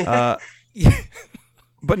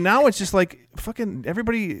 But now it's just like, fucking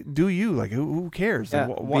everybody do you. Like, who cares? Yeah,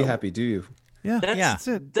 be happy, do you? Yeah, that's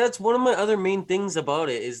it. That's one of my other main things about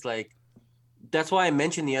it is, like, that's why I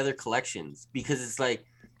mentioned the other collections, because it's like,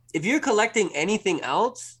 if you're collecting anything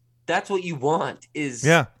else, that's what you want is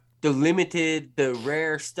the limited, the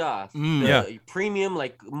rare stuff, the premium,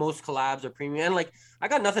 like most collabs are premium. And like, I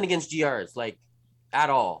got nothing against GRs, like,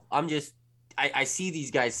 at all. I'm just, I see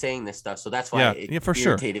these guys saying this stuff, so that's why it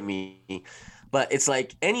irritated me. But it's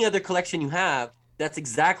like any other collection you have, that's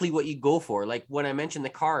exactly what you go for. Like when I mentioned the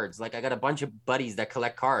cards, like I got a bunch of buddies that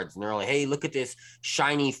collect cards, and they're like, "Hey, look at this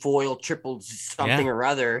shiny foil triple something or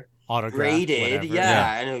other, autograph, graded, whatever.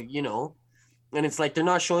 and you know." And it's like they're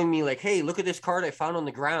not showing me like, hey, look at this card I found on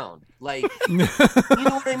the ground. Like, you know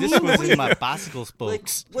what I mean? This was Like, in my bicycle like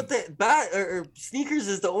spokes. what the bat or sneakers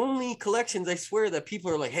is the only collections I swear that people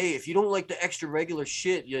are like, hey, if you don't like the extra regular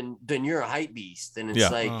shit, then you're a hype beast. And it's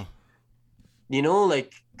like, you know,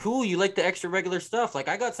 like, cool, you like the extra regular stuff. Like,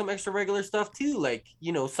 I got some extra regular stuff too. Like,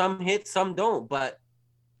 you know, some hit, some don't. But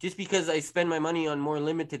just because I spend my money on more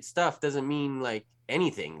limited stuff doesn't mean like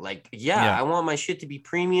anything. Like, yeah, I want my shit to be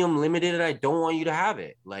premium, limited, and I don't want you to have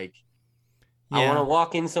it. Like, I want to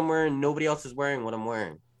walk in somewhere and nobody else is wearing what I'm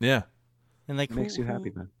wearing. Yeah. And like, It makes you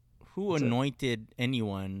happy, man. Who anointed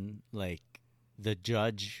anyone like the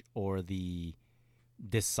judge or the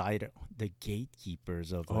decider, the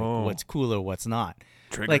gatekeepers of like what's cool or what's not?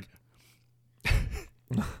 Triggered.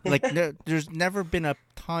 Like, there's never been a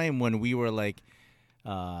time when we were like,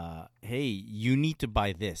 hey, you need to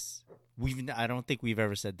buy this. I don't think we've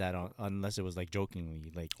ever said that unless it was like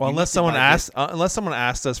jokingly. Like, well, unless someone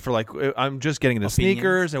asked us for like, I'm just getting into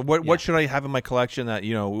sneakers, and what should I have in my collection that,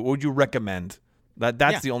 you know, what would you recommend?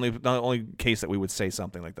 That's the only case that we would say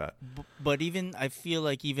something like that. But even I feel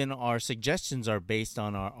like even our suggestions are based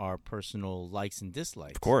on our personal likes and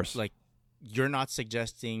dislikes. Of course, like you're not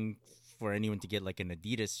suggesting for anyone to get like an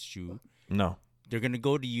Adidas shoe. No, they're gonna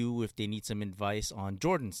go to you if they need some advice on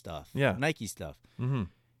Jordan stuff, Nike stuff. Mm-hmm.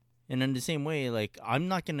 And in the same way, like I'm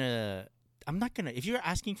not gonna. If you're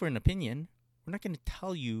asking for an opinion, we're not gonna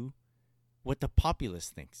tell you what the populace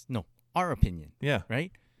thinks. No, our opinion. Yeah.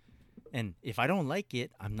 Right. And if I don't like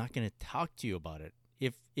it, I'm not gonna talk to you about it.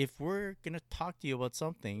 If we're gonna talk to you about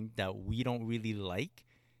something that we don't really like,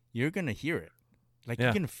 you're gonna hear it. Like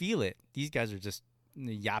you're gonna feel it. These guys are just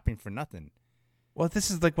yapping for nothing. Well, this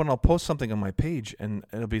is like when I'll post something on my page, and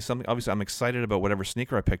it'll be something. Obviously, I'm excited about whatever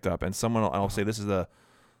sneaker I picked up, and I'll say this is the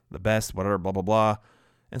best, whatever, blah blah blah,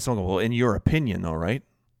 and someone will go, well, in your opinion, though, right?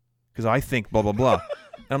 Because I think blah blah blah,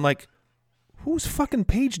 and I'm like, whose fucking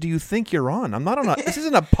page do you think you're on? I'm not on this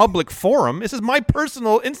isn't a public forum. This is my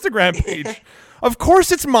personal Instagram page. Of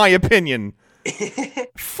course, it's my opinion.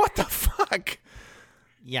 What the fuck?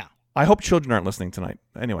 Yeah. I hope children aren't listening tonight.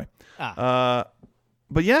 Anyway.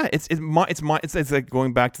 But yeah, it's like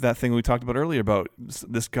going back to that thing we talked about earlier about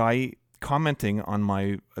this guy commenting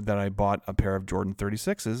on that I bought a pair of Jordan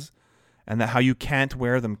 36s and that how you can't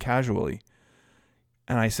wear them casually.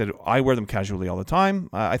 And I said, I wear them casually all the time.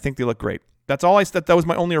 I think they look great. That's all I said. That was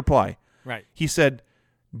my only reply. Right. He said,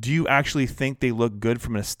 do you actually think they look good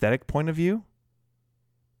from an aesthetic point of view?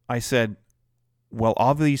 I said, well,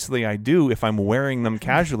 obviously I do if I'm wearing them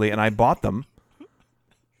casually and I bought them.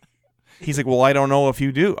 He's like, well, I don't know if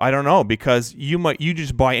you do. I don't know, because you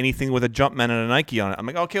just buy anything with a Jumpman and a Nike on it. I'm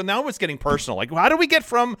like, okay, now it's getting personal. Like, how do we get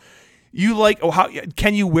from you like, how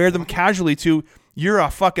can you wear them casually to you're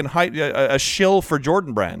a fucking a shill for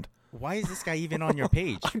Jordan brand? Why is this guy even on your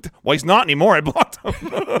page? Well, he's not anymore. I blocked him.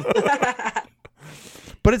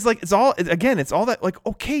 But it's like, it's all that, like,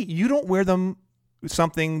 okay, you don't wear them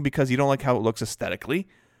something because you don't like how it looks aesthetically.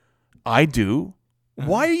 I do.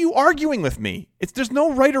 Why are you arguing with me? There's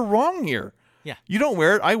no right or wrong here. Yeah. You don't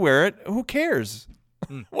wear it. I wear it. Who cares?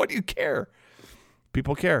 What do you care?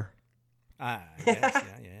 People care. Yes,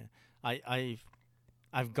 yeah.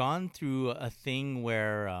 I've gone through a thing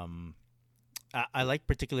where I like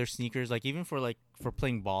particular sneakers. Like even for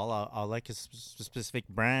playing ball, I'll like a specific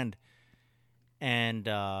brand, and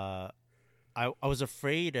I was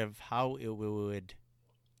afraid of how it would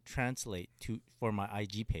translate for my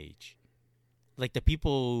IG page. Like the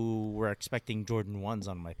people were expecting Jordan 1s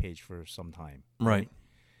on my page for some time. Right.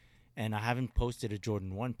 And I haven't posted a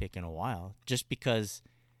Jordan 1 pic in a while just because,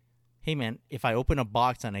 hey man, if I open a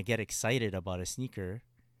box and I get excited about a sneaker,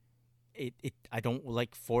 I don't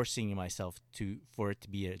like forcing myself for it to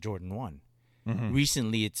be a Jordan 1. Mm-hmm.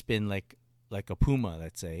 Recently it's been like a Puma,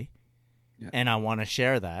 let's say. Yeah. And I want to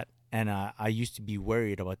share that. And I used to be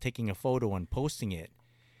worried about taking a photo and posting it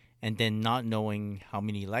and then not knowing how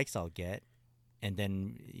many likes I'll get. And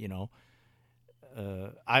then, you know,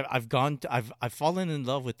 I've fallen in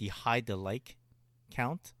love with the hide the like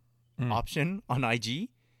count option on IG.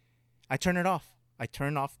 I turn it off. I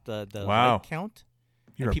turn off the like count.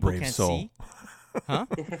 You're a brave soul. Huh?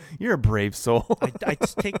 You're a brave soul. I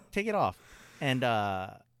just take it off, and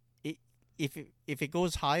if it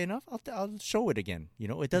goes high enough, I'll show it again. You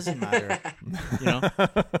know, it doesn't matter. You know,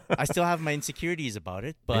 I still have my insecurities about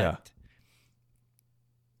it, but. Yeah.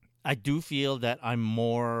 I do feel that I'm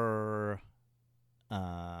more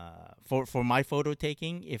for my photo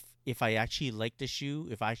taking. If I actually like the shoe,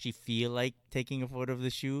 if I actually feel like taking a photo of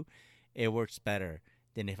the shoe, it works better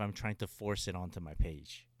than if I'm trying to force it onto my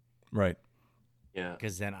page. Right. Yeah.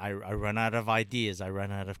 Because then I run out of ideas. I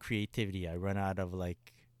run out of creativity. I run out of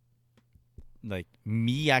like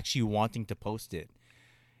me actually wanting to post it.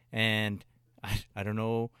 And I don't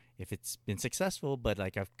know if it's been successful, but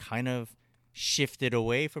like I've kind of shifted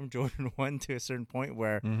away from Jordan 1 to a certain point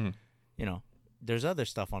where, you know, there's other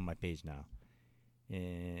stuff on my page now.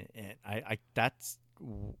 And I that's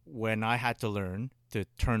when I had to learn to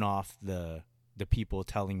turn off the people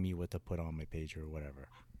telling me what to put on my page or whatever,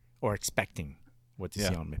 or expecting what to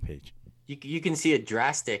see on my page. You can see a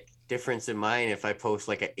drastic difference in mine if I post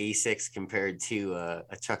like an A6 compared to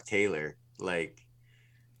a Chuck Taylor. Like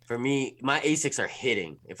for me, my A6 are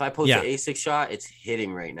hitting. If I post an A6 shot, it's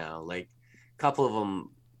hitting right now. Like a couple of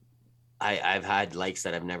them, I've had likes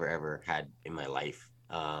that I've never ever had in my life.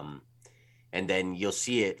 And then you'll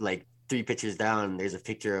see it like 3 pictures down. There's a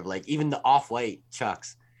picture of like even the off-white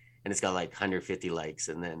Chucks, and it's got like 150 likes.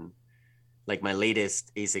 And then like my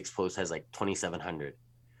latest A6 post has like 2,700.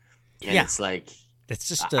 And it's like, it's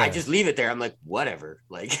just I just leave it there. I'm like, whatever.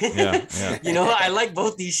 Like, you know, I like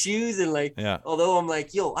both these shoes, and like, although I'm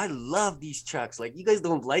like, yo, I love these Chucks. Like, you guys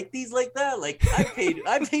don't like these like that? Like,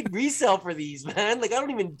 I paid resale for these, man. Like, I don't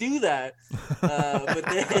even do that.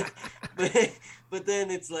 But then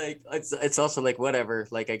it's like, it's also like, whatever.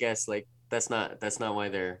 Like, I guess like that's not why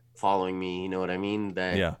they're following me. You know what I mean?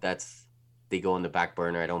 They go in the back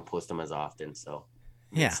burner. I don't post them as often. So.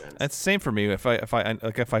 Yeah, that's the same for me. If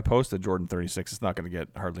I post a Jordan 36, it's not going to get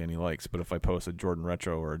hardly any likes. But if I post a Jordan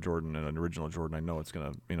retro or a Jordan and an original Jordan, I know it's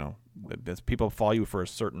going to, you know, people follow you for a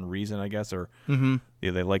certain reason, I guess, or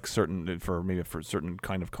they like certain for certain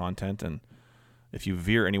kind of content, and if you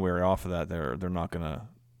veer anywhere off of that, they're not going to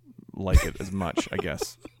like it as much, I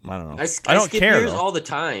guess. I don't know. I don't skip care years all the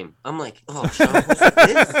time. I'm like, oh, Sean, what's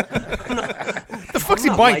this? The fuck's he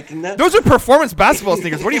buying? Those are performance basketball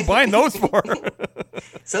sneakers. What are you buying those for?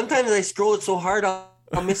 Sometimes I scroll it so hard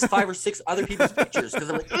I'll miss 5 or 6 other people's pictures because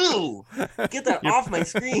I'm like, ooh, get that off my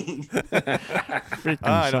screen.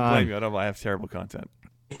 I don't blame you. I have terrible content.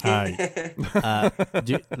 All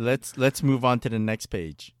right. Let's move on to the next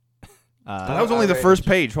page. That was only the first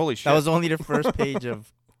page. Holy shit. That was only the first page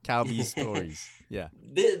of Calby's stories. Yeah.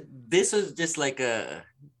 This was just like a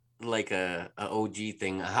OG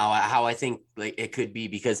thing. How I think like it could be,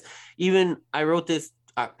 because even I wrote this.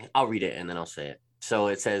 I'll read it and then I'll say it. So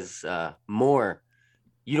it says more.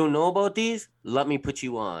 You don't know about these? Let me put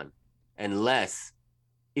you on. And less.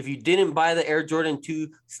 If you didn't buy the Air Jordan 2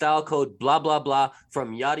 style code blah blah blah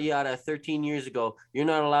from yada yada 13 years ago, you're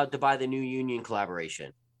not allowed to buy the new Union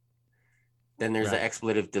collaboration. Then there's the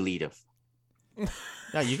expletive deletive.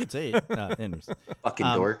 Yeah, you could say it. Anyways. Fucking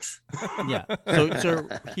dorks. Yeah. So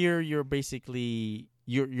here you're basically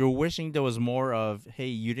you're wishing there was more of, hey,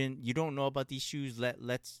 you don't know about these shoes. Let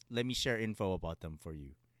me share info about them for you.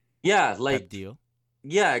 Yeah, like that deal.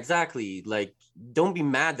 Yeah, exactly. Like, don't be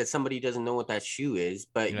mad that somebody doesn't know what that shoe is,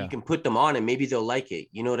 but you can put them on and maybe they'll like it.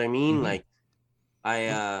 You know what I mean? Like,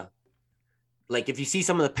 like if you see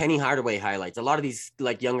some of the Penny Hardaway highlights, a lot of these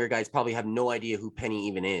like younger guys probably have no idea who Penny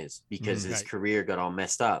even is because his career got all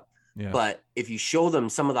messed up. Yeah. But if you show them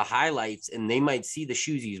some of the highlights and they might see the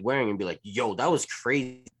shoes he's wearing and be like, yo, that was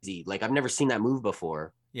crazy. Like, I've never seen that move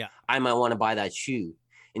before. Yeah. I might want to buy that shoe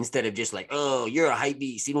instead of just like, oh, you're a hype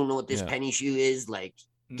beast. You don't know what this Penny shoe is. Like,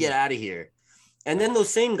 get out of here. And then those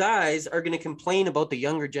same guys are going to complain about the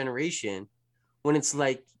younger generation when it's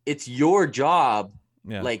like, it's your job.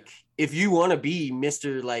 Yeah. Like, if you want to be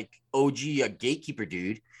Mr. like OG, a gatekeeper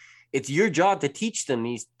dude, it's your job to teach them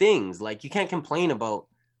these things. Like, you can't complain about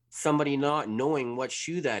somebody not knowing what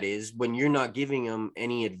shoe that is when you're not giving them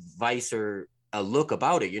any advice or a look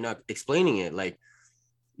about it. You're not explaining it. Like,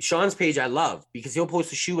 Sean's page I love because he'll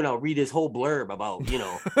post a shoe and I'll read his whole blurb about,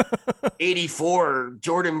 84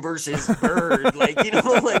 Jordan versus Bird, like,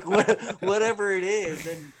 like whatever it is.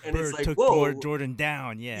 And Bird it's like, took whoa, Jordan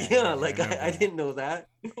down. Yeah. Yeah. Like I didn't know that.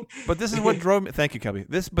 But this is what drove me. Thank you, Kelby.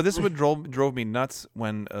 This is what drove me nuts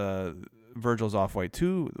when Virgil's Off-White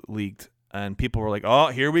 2 leaked. And people were like, "Oh,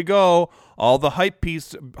 here we go! All the hype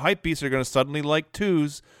beasts are going to suddenly like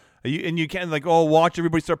twos, and you can't like, oh, watch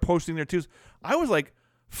everybody start posting their twos." I was like,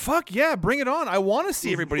 "Fuck yeah, bring it on! I want to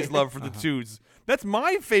see everybody's love for the twos. That's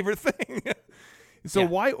my favorite thing." So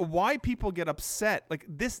why people get upset? Like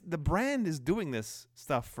this, the brand is doing this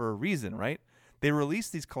stuff for a reason, right? They release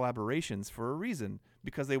these collaborations for a reason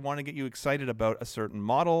because they want to get you excited about a certain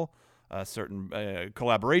model, a certain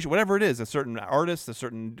collaboration, whatever it is, a certain artist, a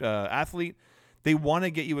certain athlete. They want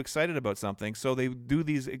to get you excited about something, so they do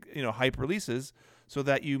these hype releases so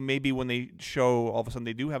that you maybe when they show all of a sudden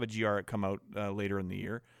they do have a GR come out later in the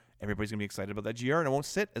year, everybody's gonna be excited about that GR, and it won't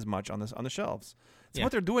sit as much on the shelves. It's Yeah.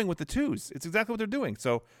 what they're doing with the 2s. It's exactly what they're doing.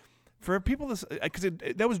 So for people, because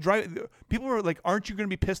that was driving. People were like, "Aren't you gonna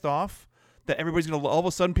be pissed off that everybody's gonna all of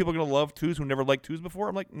a sudden people are gonna love 2s who never liked 2s before?"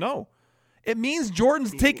 I'm like, no. It means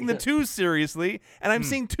Jordan's taking the 2s seriously, and I'm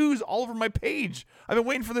seeing 2s all over my page. I've been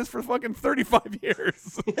waiting for this for fucking 35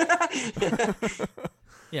 years.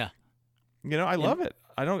 Yeah. You know, I love it.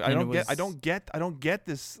 I don't get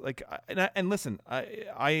this. Like, and listen,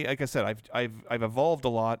 I like I said, I've evolved a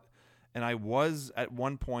lot, and I was at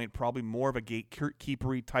one point probably more of a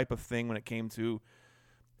gatekeepery type of thing when it came to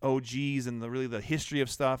OGs and the history of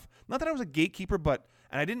stuff. Not that I was a gatekeeper, but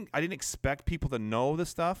I didn't expect people to know the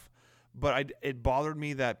stuff. But it bothered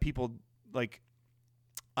me that people, like,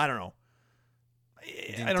 I don't know.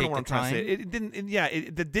 I don't know what I'm trying to say. It didn't.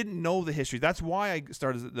 They didn't know the history. That's why I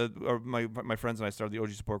started my friends and I started the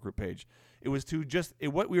OG support group page. It was to we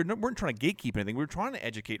weren't trying to gatekeep anything. We were trying to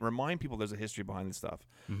educate and remind people there's a history behind this stuff.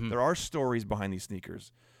 Mm-hmm. There are stories behind these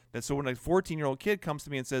sneakers. So when a 14-year-old kid comes to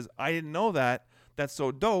me and says, "I didn't know that. That's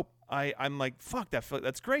so dope," I'm like, "Fuck that!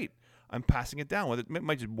 That's great." I'm passing it down. It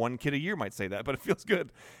might just one kid a year might say that, but it feels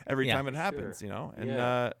good every time it happens, you know.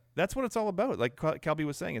 And that's what it's all about. Like Calby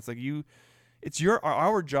was saying, it's like it's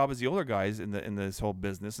our job as the older guys in this whole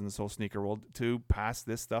business, in this whole sneaker world, to pass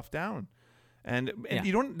this stuff down. And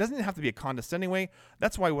it doesn't have to be a condescending way.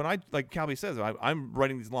 That's why when like Calby says, I'm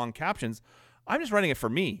writing these long captions. I'm just writing it for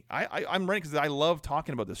me. I'm writing because I love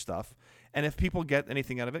talking about this stuff. And if people get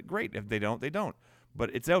anything out of it, great. If they don't, they don't.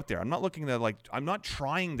 But it's out there. I'm not looking to I'm not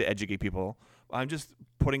trying to educate people. I'm just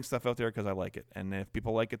putting stuff out there because I like it. And if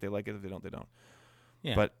people like it, they like it. If they don't, they don't.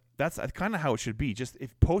 Yeah. But that's kind of how it should be. Just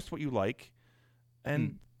post what you like,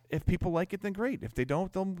 and if people like it, then great. If they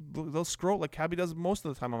don't, they'll scroll like Cabby does most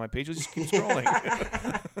of the time on my page. They'll just keep scrolling.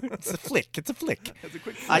 It's a flick. It's a flick. It's a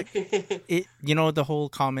quick flick. The whole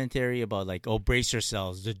commentary about like, oh, brace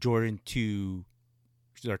yourselves, the Jordan 2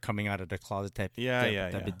 are coming out of the closet type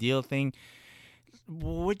of deal thing.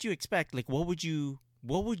 What would you expect? Like, what would you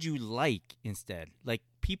like instead? Like,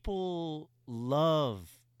 people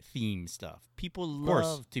love theme stuff. People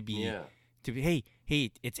love to be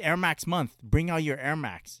hey, it's Air Max month. Bring out your Air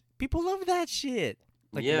Max. People love that shit.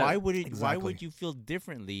 Like, why would you feel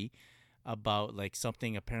differently about like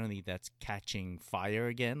something apparently that's catching fire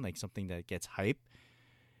again, like something that gets hype?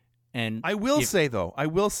 And I will say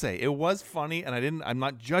it was funny, and I'm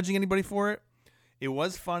not judging anybody for it. It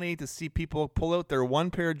was funny to see people pull out their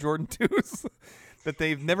one pair of Jordan 2s that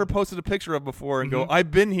they've never posted a picture of before and go,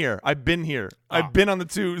 I've been here. I've been on the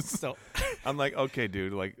 2s. So I'm like, okay,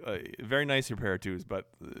 dude, like, very nice your pair of 2s, but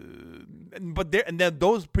then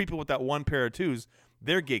those people with that one pair of 2s,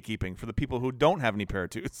 they're gatekeeping for the people who don't have any pair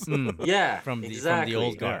of 2s. From the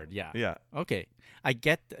old guard. Yeah. Okay. I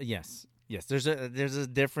get yes. There's a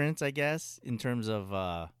difference, I guess, in terms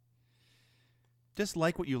of just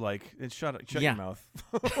like what you like and shut your mouth.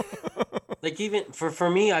 Like, even for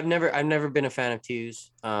me, I've never been a fan of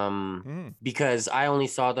 2s because I only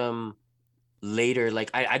saw them later.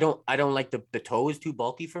 Like, I don't like the toe is too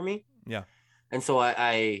bulky for me. Yeah. And so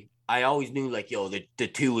I always knew, like, yo, the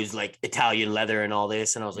 2 is like Italian leather and all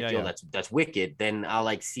this, and I was like, that's wicked. Then I'll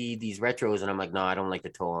like see these retros and I'm like, no, I don't like the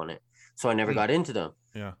toe on it. So I never got into them.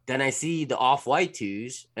 Yeah. Then I see the off-white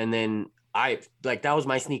 2s, and then that was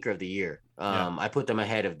my sneaker of the year. I put them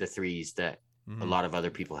ahead of the 3s that a lot of other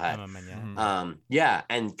people had. And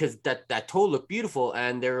because that toe looked beautiful,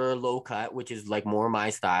 and they're low cut, which is like more my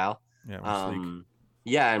style. And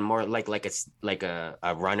more like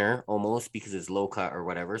a runner almost, because it's low cut or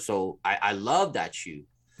whatever. So I love that shoe.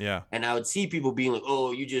 Yeah. And I would see people being like,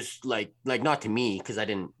 oh, you just like not to me, because I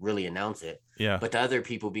didn't really announce it. Yeah. But to other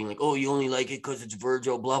people being like, oh, you only like it because it's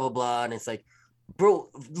Virgil, blah, blah, blah. And it's like, bro,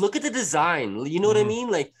 look at the design. You know what I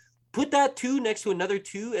mean? Like, put that 2 next to another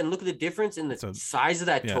 2 and look at the difference in the size of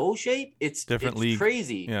that toe shape. It's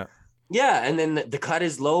crazy. Yeah. Yeah. And then the cut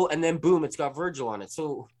is low, and then boom, it's got Virgil on it.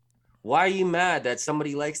 So why are you mad that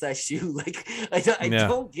somebody likes that shoe? Like, I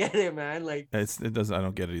don't get it, man. Like, I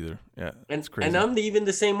don't get it either. Yeah. It's crazy. And I'm even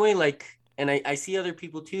the same way. Like, and I see other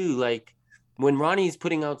people too. Like, when Ronnie's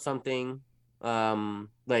putting out something,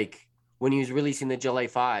 like when he was releasing the July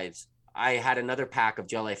 5s, I had another pack of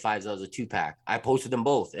July 5s. That was a 2-pack. I posted them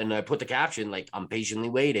both, and I put the caption like, I'm patiently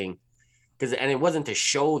waiting, and it wasn't to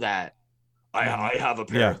show that I have a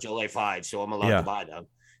pair of July 5s, so I'm allowed to buy them.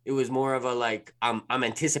 It was more of a like, I'm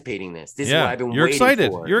anticipating this. This is what I've been waiting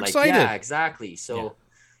excited. for. You're excited. Yeah, exactly. So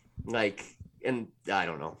like, and I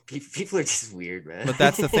don't know. People are just weird, man. But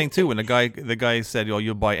that's the thing too. When the guy said, "Oh,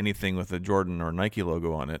 you'll buy anything with a Jordan or Nike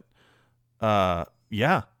logo on it,"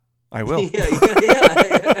 yeah, I will.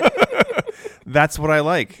 Yeah. That's what I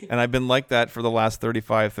like, and I've been like that for the last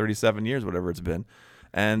 35, 37 years, whatever it's been.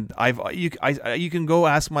 And you can go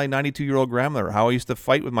ask my 92-year-old grandmother how I used to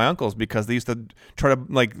fight with my uncles because they used to try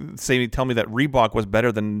to tell me that Reebok was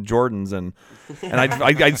better than Jordans, and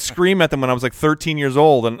I'd scream at them when I was like 13 years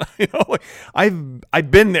old, and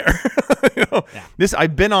I've been there.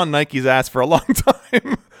 I've been on Nike's ass for a long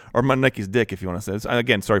time, or my Nike's dick, if you want to say.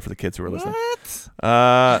 Again, sorry for the kids who are listening.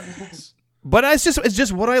 But it's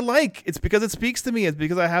just what I like. It's because it speaks to me. It's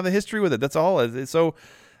because I have a history with it. That's all. So.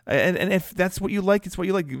 And if that's what you like, it's what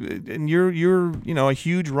you like. And you're a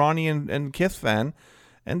huge Ronnie and Kith fan,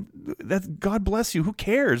 and that's God bless you. Who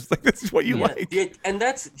cares? Like, this is what you like. Yeah, and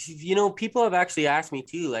that's people have actually asked me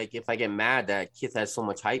too, like if I get mad that Kith has so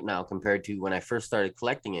much hype now compared to when I first started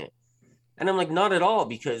collecting it, and I'm like, not at all,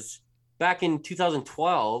 because back in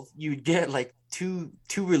 2012 you'd get like two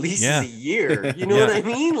releases a year. You know what I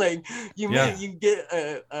mean? Like you get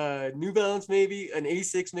a New Balance, maybe an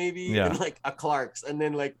A6, maybe, and like a Clark's, and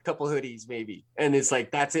then like a couple hoodies maybe, and it's like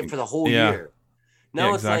that's it for the whole year.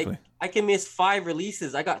 Now it's like I can miss 5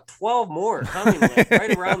 releases. I got 12 more coming like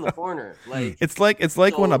right around the corner. Like it's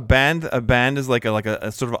like when a band is like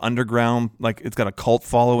a sort of underground, like it's got a cult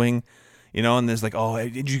following. And there's like, oh,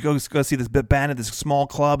 did you go see this band at this small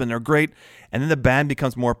club, and they're great, and then the band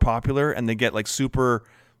becomes more popular, and they get like super,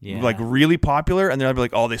 like really popular, and they'll be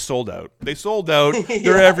like, oh, they sold out.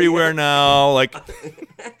 They're everywhere now. Like,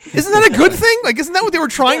 isn't that a good thing? Like, isn't that what they were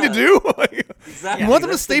trying to do? Exactly. You want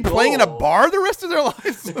them to stay playing in a bar the rest of their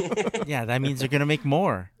lives? Yeah, that means they're gonna make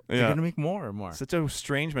more. They're gonna make more and more. Such a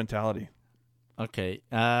strange mentality. Okay.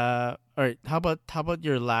 All right. How about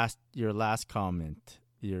your last comment?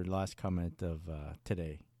 Your last comment of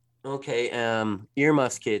today. Okay,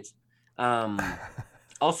 earmuffs, kids.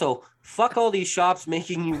 Also, fuck all these shops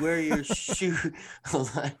making you wear your shoe.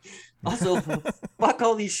 Also, fuck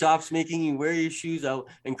all these shops making you wear your shoes out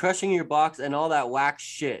and crushing your box and all that whack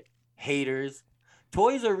shit. Haters.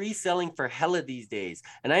 Toys are reselling for hella these days,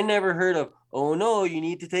 and I never heard of, oh no, you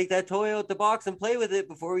need to take that toy out the box and play with it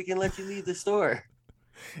before we can let you leave the store.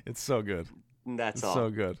 It's so good. That's all.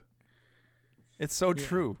 So good. It's so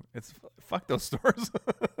true. It's fuck those stores.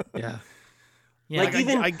 Yeah. Like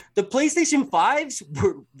the PlayStation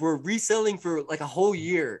 5s were reselling for like a whole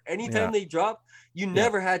year. Anytime they drop, you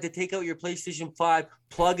never had to take out your PlayStation 5,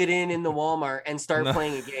 plug it in the Walmart, and start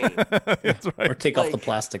playing a game. That's right. Or take off the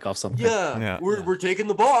plastic off something. We're taking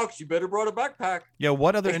the box. You better brought a backpack. Yeah,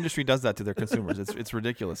 what other industry does that to their consumers? It's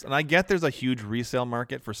ridiculous. And I get there's a huge resale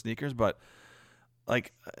market for sneakers, but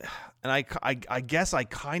like, and I guess I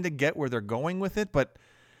kind of get where they're going with it, but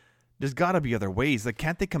there's got to be other ways. Like,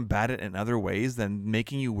 can't they combat it in other ways than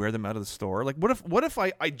making you wear them out of the store? Like, what if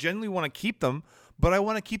I genuinely want to keep them, but I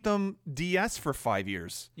want to keep them DS for 5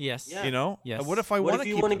 years? Yes. Yeah. Yes. What if I want to? What if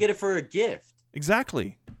you want to get it for a gift?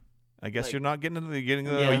 Exactly. I guess you're not getting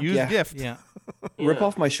a used gift. Yeah. Rip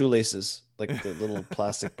off my shoelaces, like the little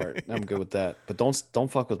plastic part. I'm good with that, but don't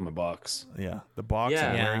fuck with my box. Yeah, the box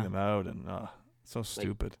and wearing them out, and so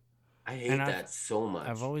stupid. I hate that so much.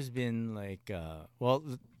 I've always been like,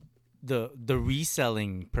 the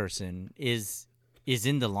reselling person is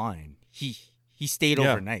in the line. He stayed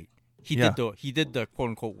overnight. He did the quote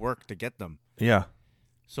unquote work to get them. Yeah.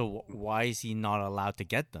 So why is he not allowed to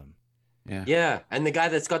get them? Yeah. And the guy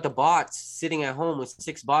that's got the bots sitting at home with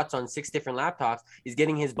 6 bots on 6 different laptops is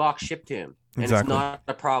getting his box shipped to him. And it's not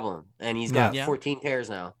a problem. And he's got 14 pairs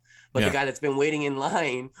now. But the guy that's been waiting in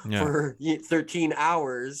line for 13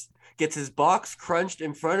 hours gets his box crunched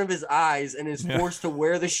in front of his eyes and is forced to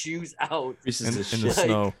wear the shoes out. In the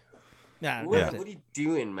snow. Yeah. What are you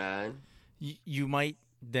doing, man? You might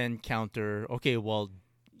then counter, okay, well,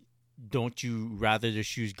 don't you rather the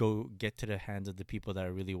shoes go get to the hands of the people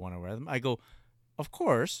that really want to wear them? I go, of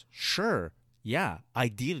course, sure, yeah,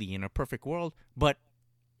 ideally in a perfect world, but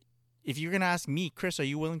if you're gonna ask me, Chris, are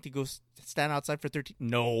you willing to go stand outside for 13?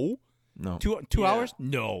 No. 2 hours?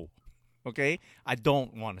 No. Okay, I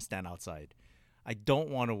don't want to stand outside. I don't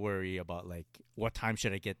want to worry about like what time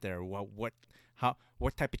should I get there? What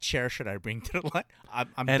type of chair should I bring to the line?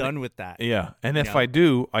 I'm done with that. Yeah, and if I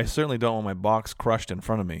do, I certainly don't want my box crushed in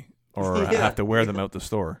front of me, or I have to wear them out the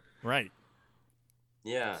store. Right.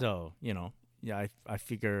 Yeah. So I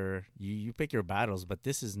figure you pick your battles, but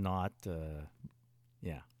this is not.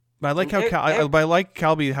 But I like I like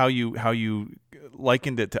Calby how you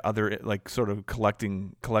likened it to other like sort of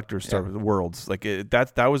collectors sort of worlds. Like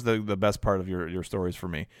that was the best part of your stories for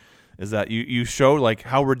me, is that you show like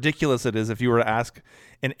how ridiculous it is if you were to ask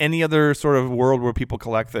in any other sort of world where people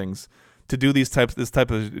collect things to do this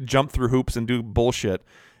type of jump through hoops and do bullshit.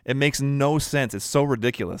 It makes no sense. It's so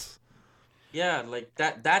ridiculous. Yeah, like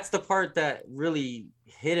that's the part that really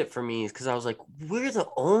hit it for me, is because I was like, we're the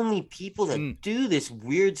only people that do this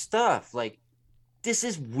weird stuff. Like, this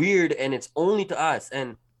is weird and it's only to us.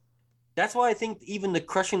 And that's why I think even the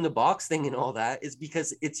crushing the box thing and all that is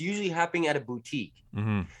because it's usually happening at a boutique.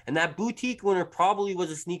 Mm-hmm. And that boutique owner probably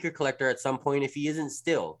was a sneaker collector at some point, if he isn't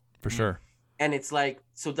still. For sure. And it's like,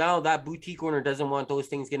 so now that boutique owner doesn't want those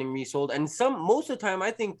things getting resold. And most of the time,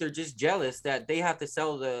 I think they're just jealous that they have to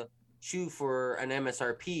sell the shoe for an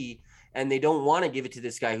MSRP and they don't want to give it to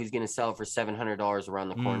this guy who's going to sell it for $700 around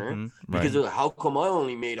the corner because of, how come I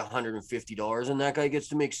only made $150 and that guy gets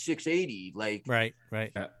to make $680? Like, right.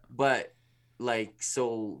 But like,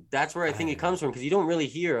 so that's where I think it comes from, because you don't really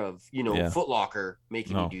hear of, Foot Locker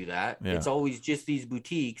making you do that. Yeah. It's always just these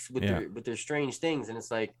boutiques with their strange things, and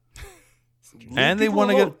it's like, and they want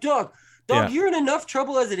to get Doug, you're in enough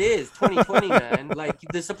trouble as it is. 2020, man. Like,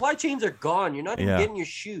 the supply chains are gone. You're not even getting your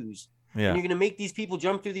shoes. Yeah. And you're gonna make these people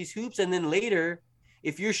jump through these hoops, and then later,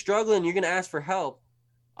 if you're struggling, you're gonna ask for help.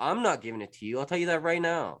 I'm not giving it to you. I'll tell you that right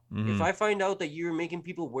now. Mm-hmm. If I find out that you're making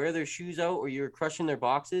people wear their shoes out, or you're crushing their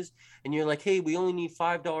boxes, and you're like, hey, we only need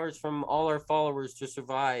 $5 from all our followers to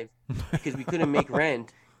survive because we couldn't make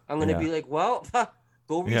rent, I'm gonna be like, well,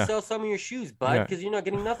 go resell some of your shoes, bud, because you're not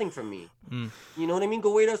getting nothing from me. You know what I mean?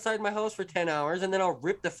 Go wait outside my house for 10 hours, and then I'll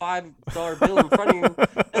rip the $5 bill in front of you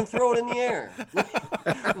and throw it in the air.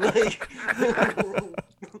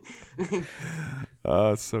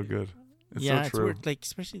 It's so good. It's so It's true. weird. Like,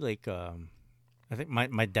 especially like I think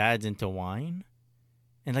my dad's into wine,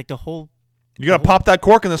 and like the whole You gotta pop that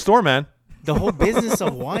cork in the store, man. the whole business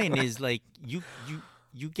of wine is like you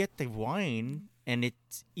get the wine and it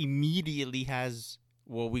immediately has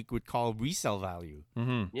what we would call resale value.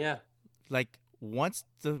 Mm-hmm. Yeah. Like, once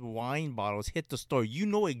the wine bottles hit the store, you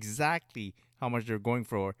know exactly how much they're going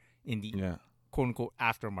for in the quote unquote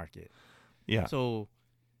aftermarket. Yeah. So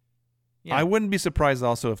I wouldn't be surprised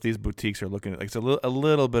also if these boutiques are looking at, like, it's a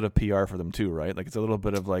little bit of PR for them too, right? Like, it's a little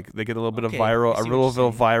bit of, like, they get a little bit of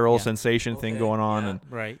viral sensation thing going on, and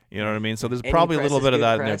right. you know what I mean? So there's Any probably a press little is bit of good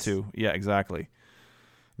that press. in there too. Yeah, exactly.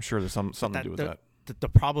 I'm sure there's something to do with that. The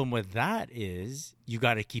problem with that is you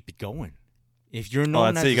got to keep it going. If you're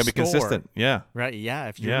known as you got to a be store, consistent. Yeah. right? Yeah.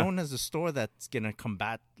 If you're known as a store that's gonna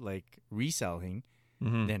combat like reselling,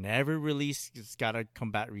 then every release has got to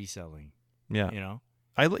combat reselling. Yeah. You know.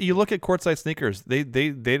 You look at courtside sneakers.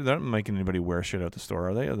 They're not making anybody wear shit out the store,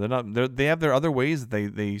 are they? They're not. They have their other ways.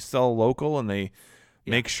 They sell local, and they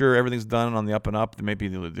make sure everything's done on the up and up. Maybe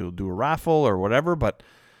they'll do a raffle or whatever, but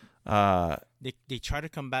they try to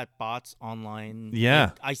combat bots online. Yeah.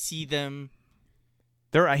 Like, I see them.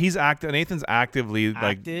 He's active. Nathan's actively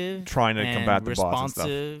Active like trying to combat the bots and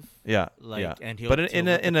responsive. stuff. Yeah, Like, and but he'll in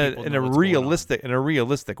let the people know a what's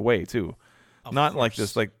realistic way too. Of Not like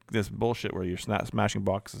course. this bullshit where you're smashing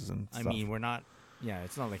boxes and stuff. I mean, we're not. Yeah,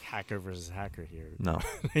 it's not like hacker versus hacker here. No.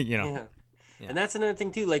 You know. Yeah. And that's another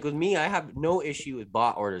thing too. Like, with me, I have no issue with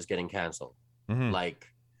bot orders getting canceled. Mhm. Like,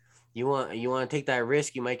 you want to take that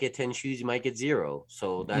risk, you might get 10 shoes, you might get 0.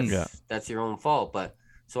 So that's your own fault. But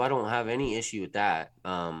so I don't have any issue with that.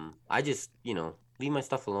 I just, leave my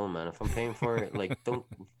stuff alone, man. If I'm paying for it, like, don't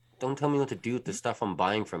tell me what to do with the stuff I'm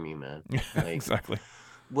buying from you, man. Like, Exactly.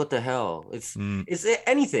 what the hell? It's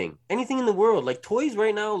anything in the world. Like, toys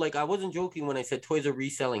right now, like, I wasn't joking when I said toys are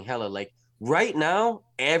reselling hella. Like, right now,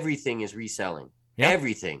 everything is reselling. Yeah.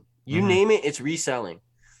 Everything. You name it, it's reselling.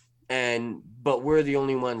 But we're the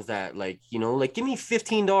only ones that, like, give me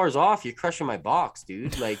 $15 off. You're crushing my box,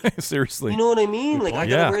 dude. Like, Seriously. you know what I mean? Like, I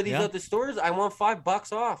gotta wear these Yeah. at the stores. I want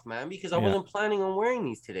 $5 off, man, because I wasn't planning on wearing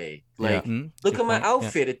these today. Like, Mhm. look Good at my point.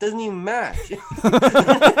 outfit. It doesn't even match.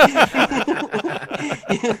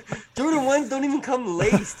 Jordan 1s don't even come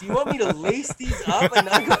laced. Do you want me to lace these up and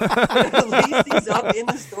not lace these up in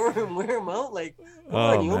the store and wear them out? Like, come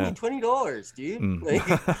on, you owe me $20, dude. Like,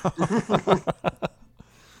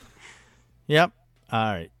 Yep. All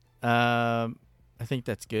right. I think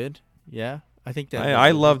that's good. Yeah. I think that.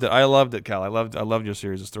 I loved it. I loved it, Cal. I loved your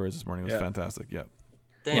series of stories this morning. It was fantastic. Yeah.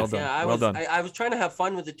 thanks. Well done. Yeah, Well done. I was trying to have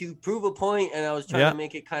fun with it to prove a point, and I was trying to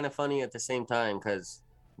make it kind of funny at the same time, because,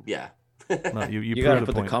 No, you You gotta proved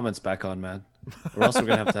put a the point. comments back on, man, or else we're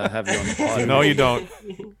gonna have you on the pod. No, you don't.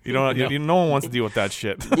 You don't. No one wants to deal with that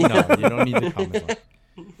shit. No, you don't need the comments.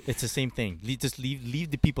 It's the same thing. Just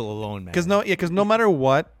leave the people alone, man. Because no matter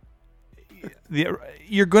what,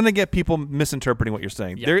 you're going to get people misinterpreting what you're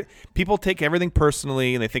saying. Yeah. People take everything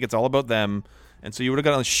personally, and they think it's all about them. And so you would have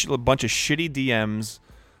gotten a bunch of shitty DMs,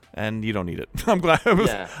 and you don't need it. I'm glad.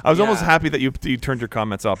 I was almost happy that you turned your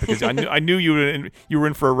comments off, because I knew you were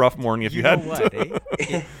in for a rough morning if you know hadn't.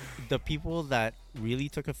 what? the people that really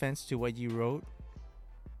took offense to what you wrote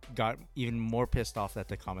got even more pissed off that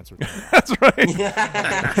the comments were coming. That's right.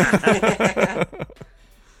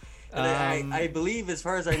 And I believe, as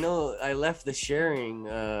far as I know, I left the sharing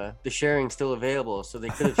still available, so they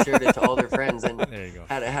could have shared it to all their friends and There you go.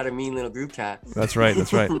 had a mean little group chat. That's right.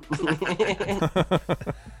 That's right.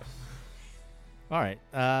 All right.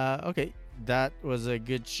 Okay. That was a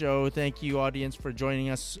good show. Thank you, audience, for joining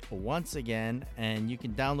us once again. And you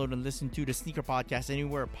can download and listen to the Sneaker Podcast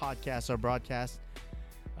anywhere podcasts are broadcast.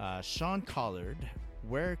 Sean Collard,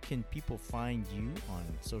 where can people find you on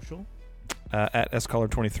social? At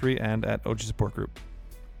SCollar23 and at OG Support Group.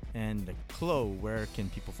 And Chloe, where can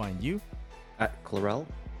people find you? At Clarell.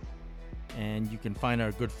 And you can find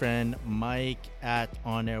our good friend Mike at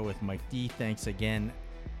On Air with Mike D. Thanks again,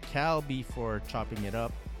 Calby, for chopping it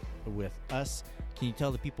up with us. Can you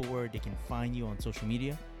tell the people where they can find you on social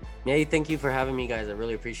media? Yeah, thank you for having me, guys. I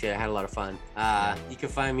really appreciate it. I had a lot of fun. You can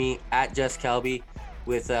find me at Jess Calby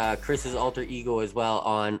with Chris's alter ego as well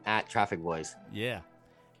on at Traffic Boys. Yeah.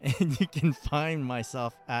 And you can find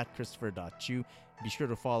myself at Christopher.chu. Be sure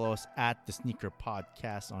to follow us at the Sneaker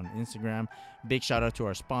Podcast on Instagram. Big shout out to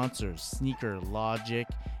our sponsors, Sneaker Logic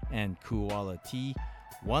and Quality.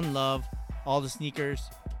 One love, all the sneakers.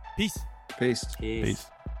 Peace. Peace. Peace. Peace.